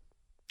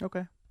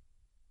 Okay.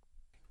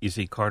 You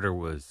see, Carter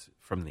was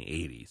from the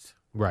 80s.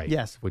 Right.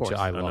 Yes, of which course.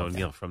 I And love.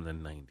 O'Neill from the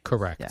 90s.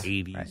 Correct. Yeah.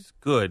 80s, right.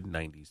 good.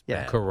 90s,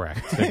 Yeah. bad.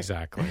 Correct.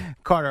 Exactly.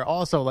 Carter,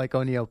 also like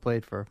O'Neill,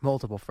 played for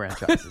multiple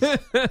franchises.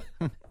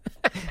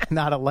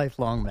 Not a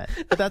lifelong Met.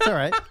 But that's all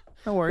right.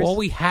 No worries. All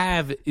we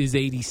have is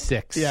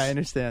 86. Yeah, I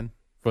understand.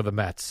 For the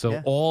Mets. So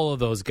Yeah. all of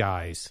those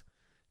guys,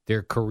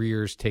 their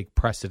careers take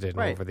precedent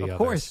Right, over the of others.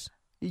 course.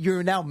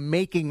 You're now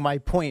making my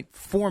point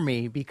for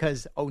me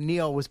because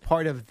O'Neill was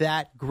part of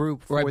that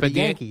group for the but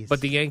Yankees.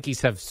 But the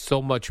Yankees have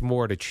so much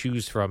more to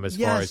choose from as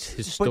far as but-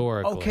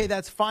 historically. okay,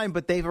 that's fine,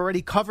 but they've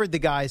already covered the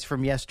guys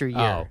from yesteryear.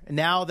 Oh.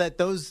 Now that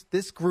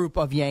this group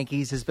of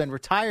Yankees has been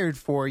retired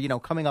for,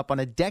 coming up on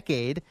a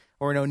decade,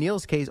 or in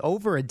O'Neill's case,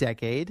 over a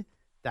decade,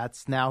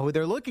 that's now who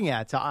they're looking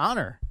at to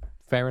honor.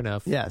 Fair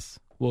enough. Yes.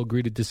 We'll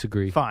agree to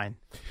disagree. Fine.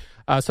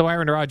 So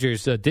Aaron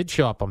Rodgers did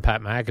show up on Pat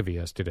McAfee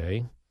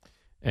yesterday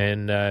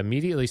and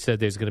immediately said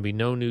there's going to be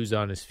no news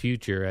on his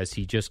future as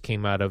he just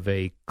came out of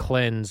a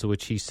cleanse,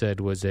 which he said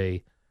was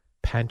a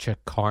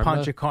panchakarma.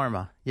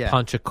 Panchakarma. Yeah.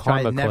 Panchakarma Which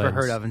I had never cleanse.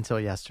 heard of until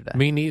yesterday.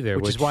 Me neither.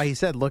 Which is why he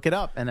said, look it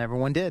up, and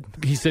everyone did.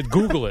 He said,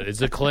 Google it.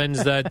 It's a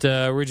cleanse that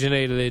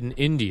originated in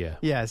India.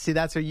 Yeah, see,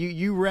 that's what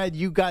you read.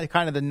 You got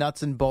kind of the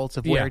nuts and bolts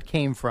of where Yeah. it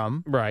came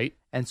from. Right.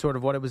 And sort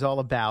of what it was all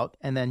about,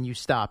 and then you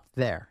stopped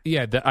there.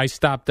 Yeah, I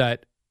stopped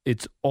at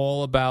it's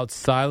all about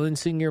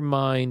silencing your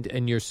mind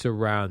and your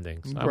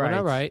surroundings. I went, Right.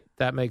 all right,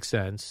 that makes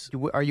sense.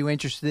 Are you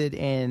interested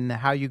in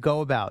how you go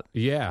about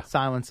Yeah.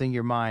 silencing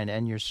your mind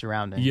and your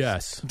surroundings?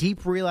 Yes.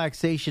 Deep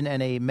relaxation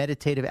and a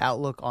meditative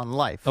outlook on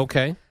life.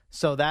 Okay.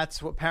 So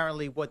that's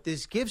apparently what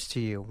this gives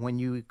to you when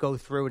you go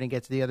through it and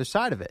get to the other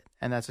side of it.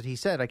 And that's what he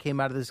said. I came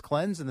out of this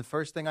cleanse, and the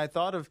first thing I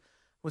thought of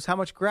was how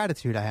much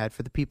gratitude I had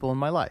for the people in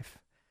my life.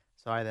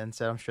 So I then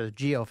said, I'm sure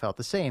Gio felt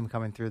the same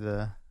coming through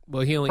the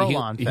Well, he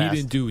Prolon fast.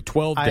 didn't do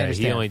 12 I days.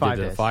 He understand, only 5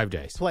 did the days. 5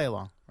 days. play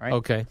along, right?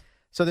 Okay.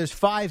 So there's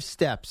 5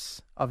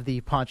 steps of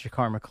the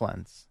Panchakarma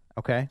cleanse,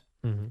 okay?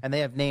 Mm-hmm. And they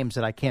have names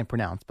that I can't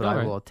pronounce, but All I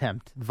right. will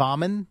attempt.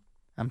 Vaman,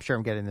 I'm sure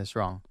I'm getting this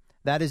wrong.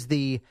 That is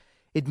the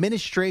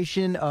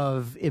administration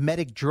of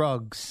emetic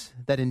drugs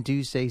that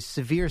induce a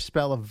severe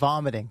spell of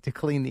vomiting to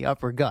clean the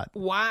upper gut.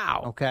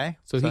 Wow. Okay?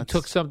 So he that's-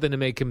 took something to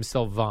make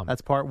himself vomit.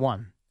 That's part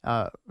 1.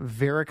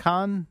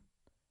 Viricon,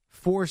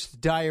 forced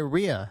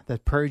diarrhea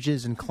that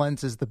purges and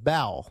cleanses the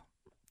bowel.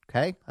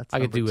 Okay? That's I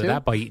could number do with 2.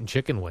 that by eating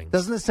chicken wings.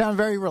 Doesn't it sound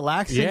very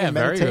relaxing? Yeah, and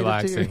very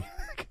meditative to you?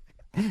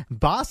 relaxing.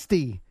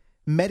 Basti,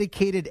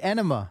 medicated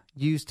enema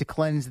used to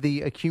cleanse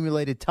the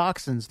accumulated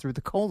toxins through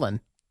the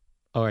colon.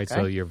 All right,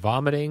 so Okay. you're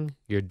vomiting,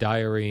 you're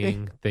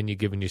diarrheaing, then you're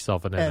giving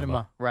yourself an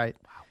enema. Right.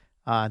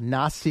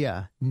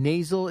 Nausea,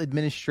 nasal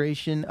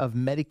administration of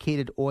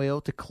medicated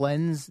oil to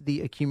cleanse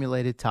the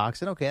accumulated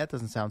toxin. Okay, that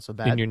doesn't sound so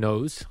bad. In your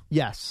nose?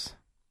 Yes.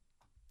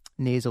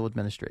 Nasal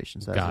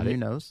administration. So that's Got in it. your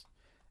nose.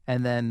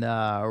 And then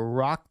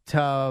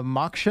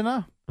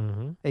roctamokshana,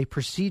 a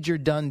procedure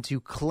done to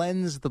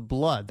cleanse the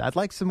blood. I'd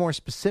like some more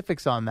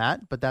specifics on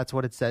that, but that's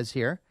what it says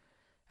here.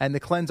 And the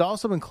cleanse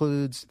also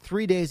includes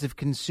 3 days of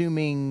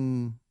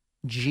consuming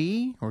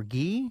ghee,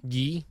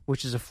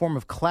 which is a form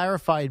of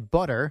clarified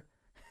butter.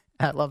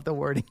 I love the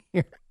wording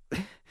here.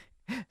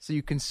 So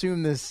you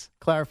consume this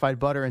clarified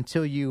butter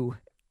until you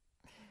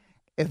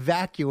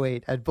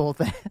evacuate at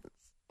both ends.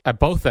 At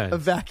both ends?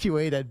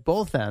 Evacuate at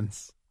both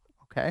ends.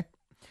 Okay.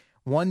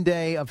 1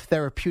 day of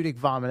therapeutic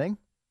vomiting.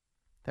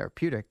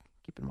 Therapeutic,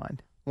 keep in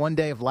mind. 1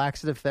 day of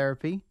laxative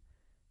therapy.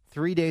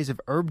 3 days of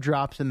herb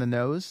drops in the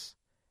nose.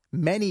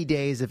 Many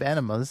days of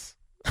enemas.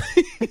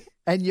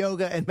 And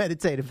yoga and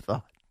meditative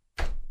thought.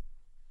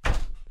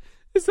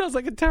 It sounds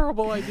like a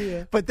terrible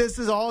idea. But this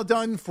is all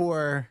done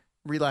for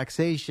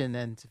relaxation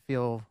and to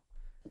feel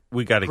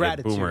We got to get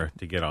gratitude. Boomer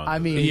to get on. I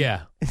mean,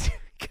 Yeah.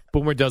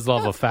 Boomer does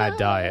love a fad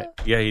diet.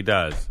 Yeah, he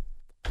does.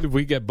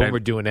 We get Boomer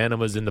doing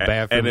enemas in the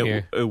bathroom and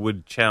here. it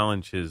would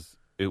challenge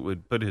it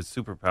would put his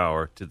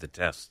superpower to the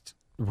test.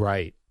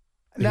 Right.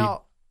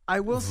 now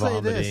I will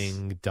say this.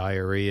 Vomiting,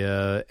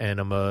 diarrhea,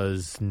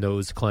 enemas,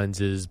 nose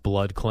cleanses,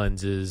 blood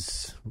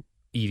cleanses,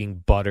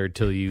 eating butter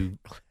till you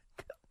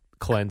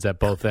cleanse at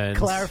both ends.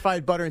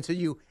 Clarified butter until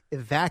you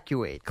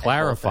evacuate. at both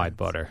Clarified ends.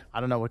 butter. I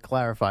don't know what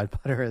clarified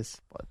butter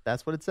is, but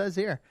that's what it says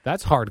here.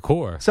 That's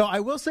hardcore. So I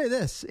will say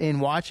this, in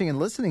watching and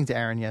listening to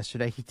Aaron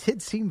yesterday, he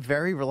did seem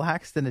very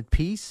relaxed and at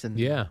peace and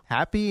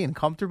happy and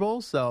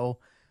comfortable. So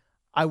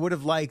I would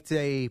have liked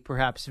a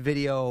perhaps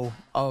video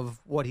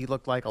of what he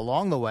looked like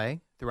along the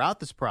way throughout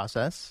this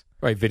process.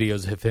 Right,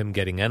 videos of him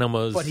getting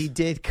enemas. But he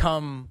did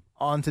come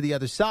onto the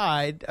other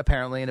side,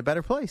 apparently in a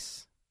better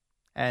place,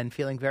 and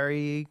feeling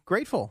very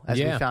grateful, as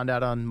we found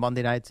out on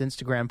Monday night's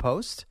Instagram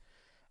post.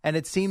 And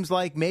it seems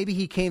like maybe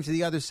he came to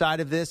the other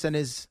side of this and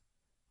is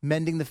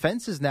mending the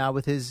fences now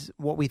with his,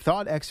 what we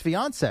thought,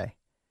 ex-fiance.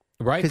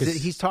 Right.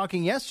 Because he's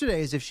talking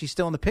yesterday as if she's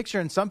still in the picture,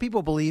 and some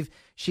people believe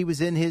she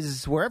was in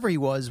his, wherever he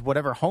was,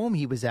 whatever home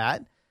he was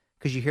at,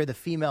 because you hear the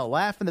female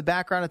laugh in the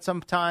background at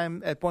some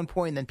time at one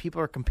point, and then people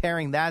are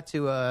comparing that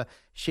to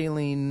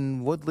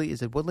Shailene Woodley,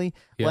 is it Woodley?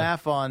 Yeah.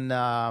 Laugh on,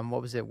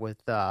 what was it,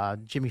 with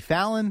Jimmy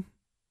Fallon?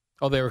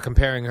 Oh, they were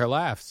comparing her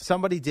laughs.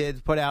 Somebody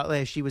did put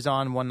out, she was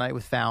on one night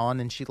with Fallon,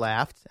 and she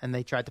laughed, and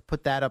they tried to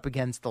put that up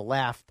against the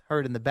laugh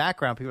heard in the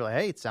background. People were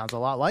like, hey, it sounds a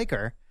lot like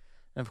her.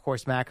 And, of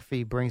course,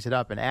 McAfee brings it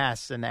up and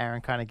asks, and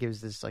Aaron kind of gives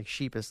this,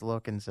 sheepish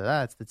look and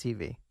says, it's the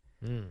TV.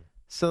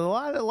 So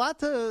a lot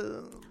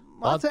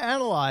to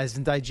analyze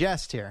and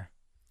digest here.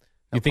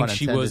 No You think pun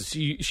she intended. was?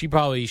 She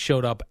probably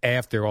showed up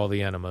after all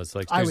the enemas.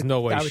 Like, there's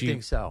no way I would she.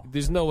 think so.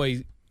 There's no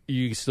way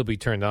you can still be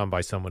turned on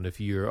by someone if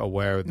you're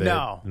aware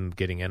that them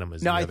getting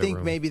enemas. No, in the I other think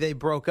room. maybe they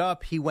broke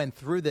up. He went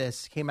through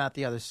this, came out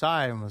the other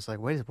side, and was like,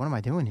 "Wait, what am I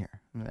doing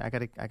here? I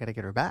gotta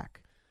get her back."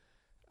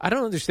 I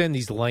don't understand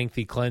these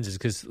lengthy cleanses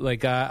because,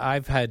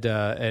 I've had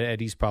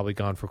Eddie's probably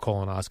gone for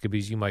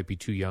colonoscopies. You might be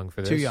too young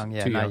for this. Too young,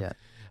 yeah, not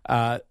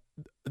yet.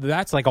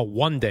 That's like a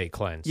 1 day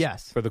cleanse.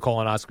 Yes. For the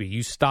colonoscopy,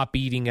 you stop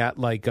eating at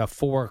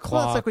 4 o'clock.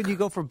 Well, it's like when you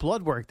go for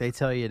blood work, they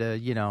tell you to,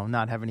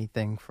 not have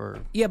anything for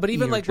but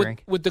even eat or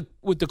drink. with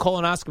the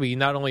colonoscopy,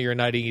 not only you're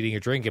not eating or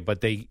drinking,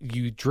 but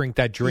you drink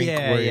that drink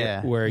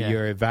where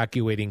you're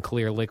evacuating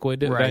clear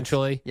liquid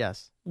eventually.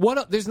 Yes.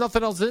 There's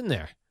nothing else in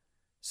there.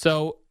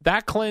 So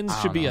that cleanse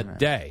should be a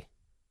day.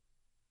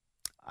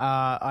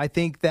 I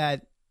think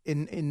that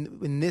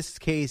in this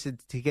case,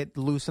 to get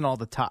loosen all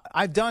the top.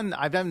 I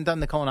haven't done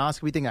the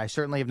colonoscopy thing. I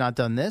certainly have not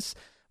done this,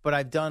 but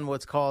I've done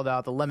what's called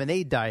the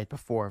lemonade diet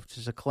before, which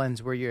is a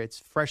cleanse where it's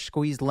fresh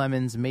squeezed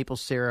lemons, maple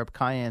syrup,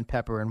 cayenne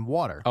pepper, and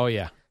water. Oh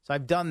yeah. So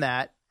I've done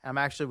that.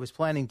 Was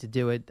planning to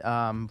do it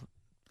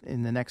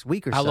in the next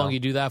week or so. How long you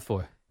do that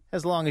for?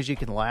 As long as you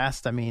can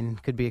last. I mean,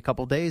 could be a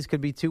couple days,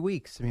 could be 2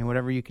 weeks. I mean,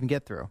 whatever you can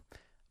get through.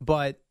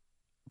 But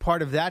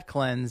part of that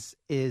cleanse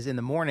is in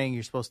the morning,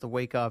 you're supposed to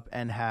wake up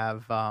and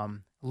have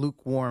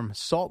lukewarm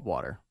salt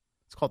water.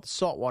 It's called the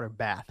saltwater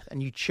bath.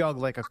 And you chug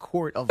like a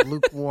quart of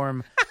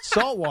lukewarm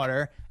salt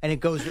water, and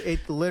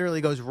it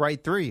literally goes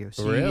right through you.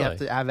 So you have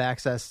to have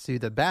access to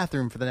the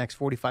bathroom for the next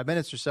 45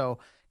 minutes or so,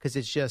 because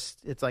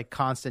it's like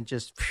constant,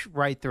 just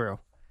right through.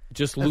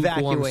 Just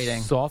lukewarm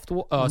evacuating. salt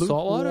water?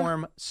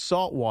 Lukewarm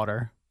salt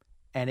water,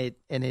 and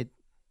it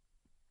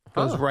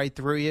goes right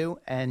through you,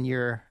 and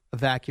you're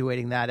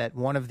evacuating that at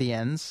one of the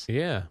ends.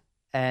 Yeah.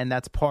 And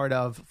that's part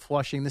of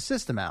flushing the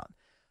system out.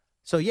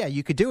 So, yeah,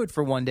 you could do it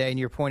for 1 day, and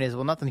your point is,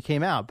 well, nothing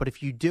came out. But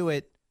if you do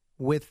it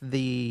with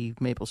the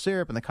maple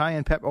syrup and the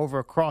cayenne pepper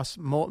across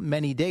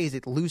many days,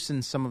 it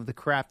loosens some of the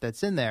crap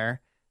that's in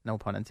there, no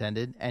pun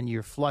intended, and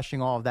you're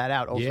flushing all of that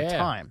out over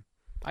time.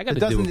 I got to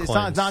do a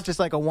cleanse. It's not just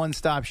like a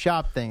one-stop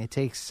shop thing. It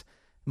takes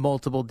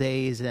multiple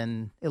days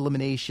and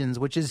eliminations,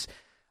 which is...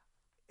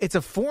 It's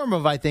a form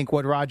of, I think,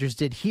 what Rodgers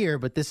did here,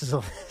 but this is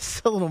a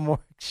little more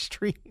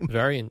extreme.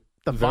 Very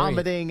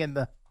vomiting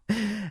and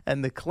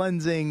and the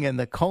cleansing and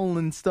the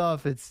colon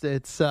stuff. It's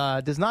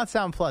does not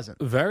sound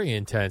pleasant. Very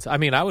intense. I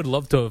mean, I would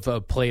love to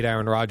have played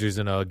Aaron Rodgers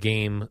in a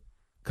game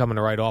coming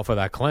right off of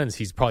that cleanse.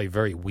 He's probably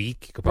very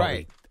weak. He could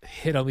probably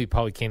hit him. He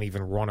probably can't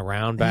even run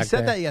around back there.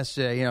 He said that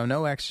yesterday.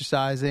 No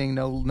exercising,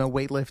 no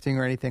weightlifting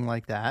or anything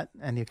like that.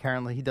 And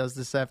apparently he does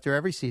this after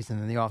every season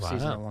in the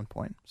offseason at one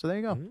point. So there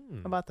you go.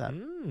 How about that?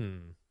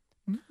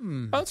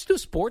 Let's do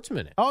Sports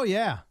Minute. Oh,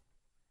 yeah.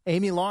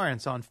 Amy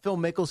Lawrence on Phil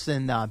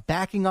Mickelson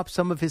backing up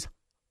some of his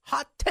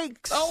hot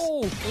takes.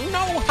 Oh,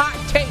 no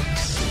hot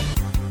takes.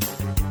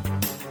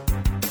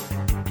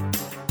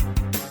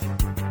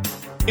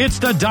 It's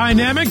the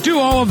dynamic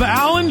duo of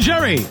Al and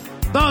Jerry,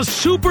 the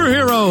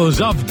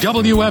superheroes of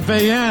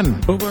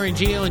WFAN. Boomer and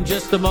Gio in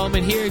just a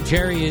moment here.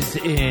 Jerry is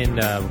in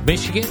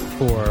Michigan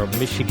for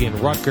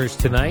Michigan-Rutgers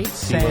tonight.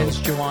 Sans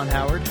Juwan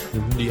Howard.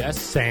 Yes,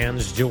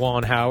 sans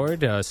Juwan Howard.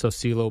 So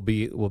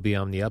CeeLo will be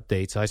on the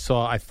updates.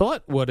 I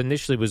thought what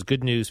initially was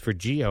good news for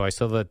Gio, I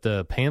saw that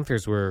the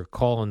Panthers were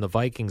calling the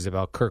Vikings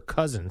about Kirk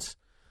Cousins,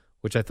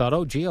 which I thought,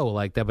 Gio will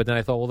like that. But then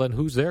I thought, well, then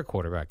who's their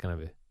quarterback going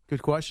to be?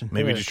 Good question.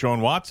 Maybe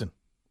Deshaun Watson.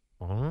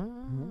 Oh.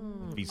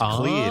 If he's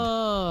cleared.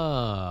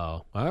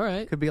 Oh, all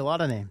right. Could be a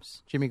lot of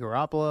names. Jimmy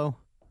Garoppolo.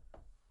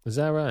 Is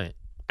that right?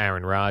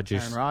 Aaron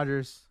Rodgers.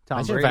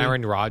 Tom Brady. If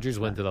Aaron Rodgers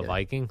went to the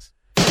Vikings.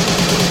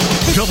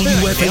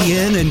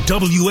 WFAN and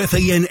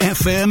WFAN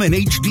FM and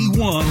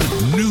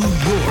HD1, New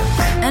York.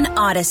 An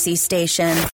Odyssey station.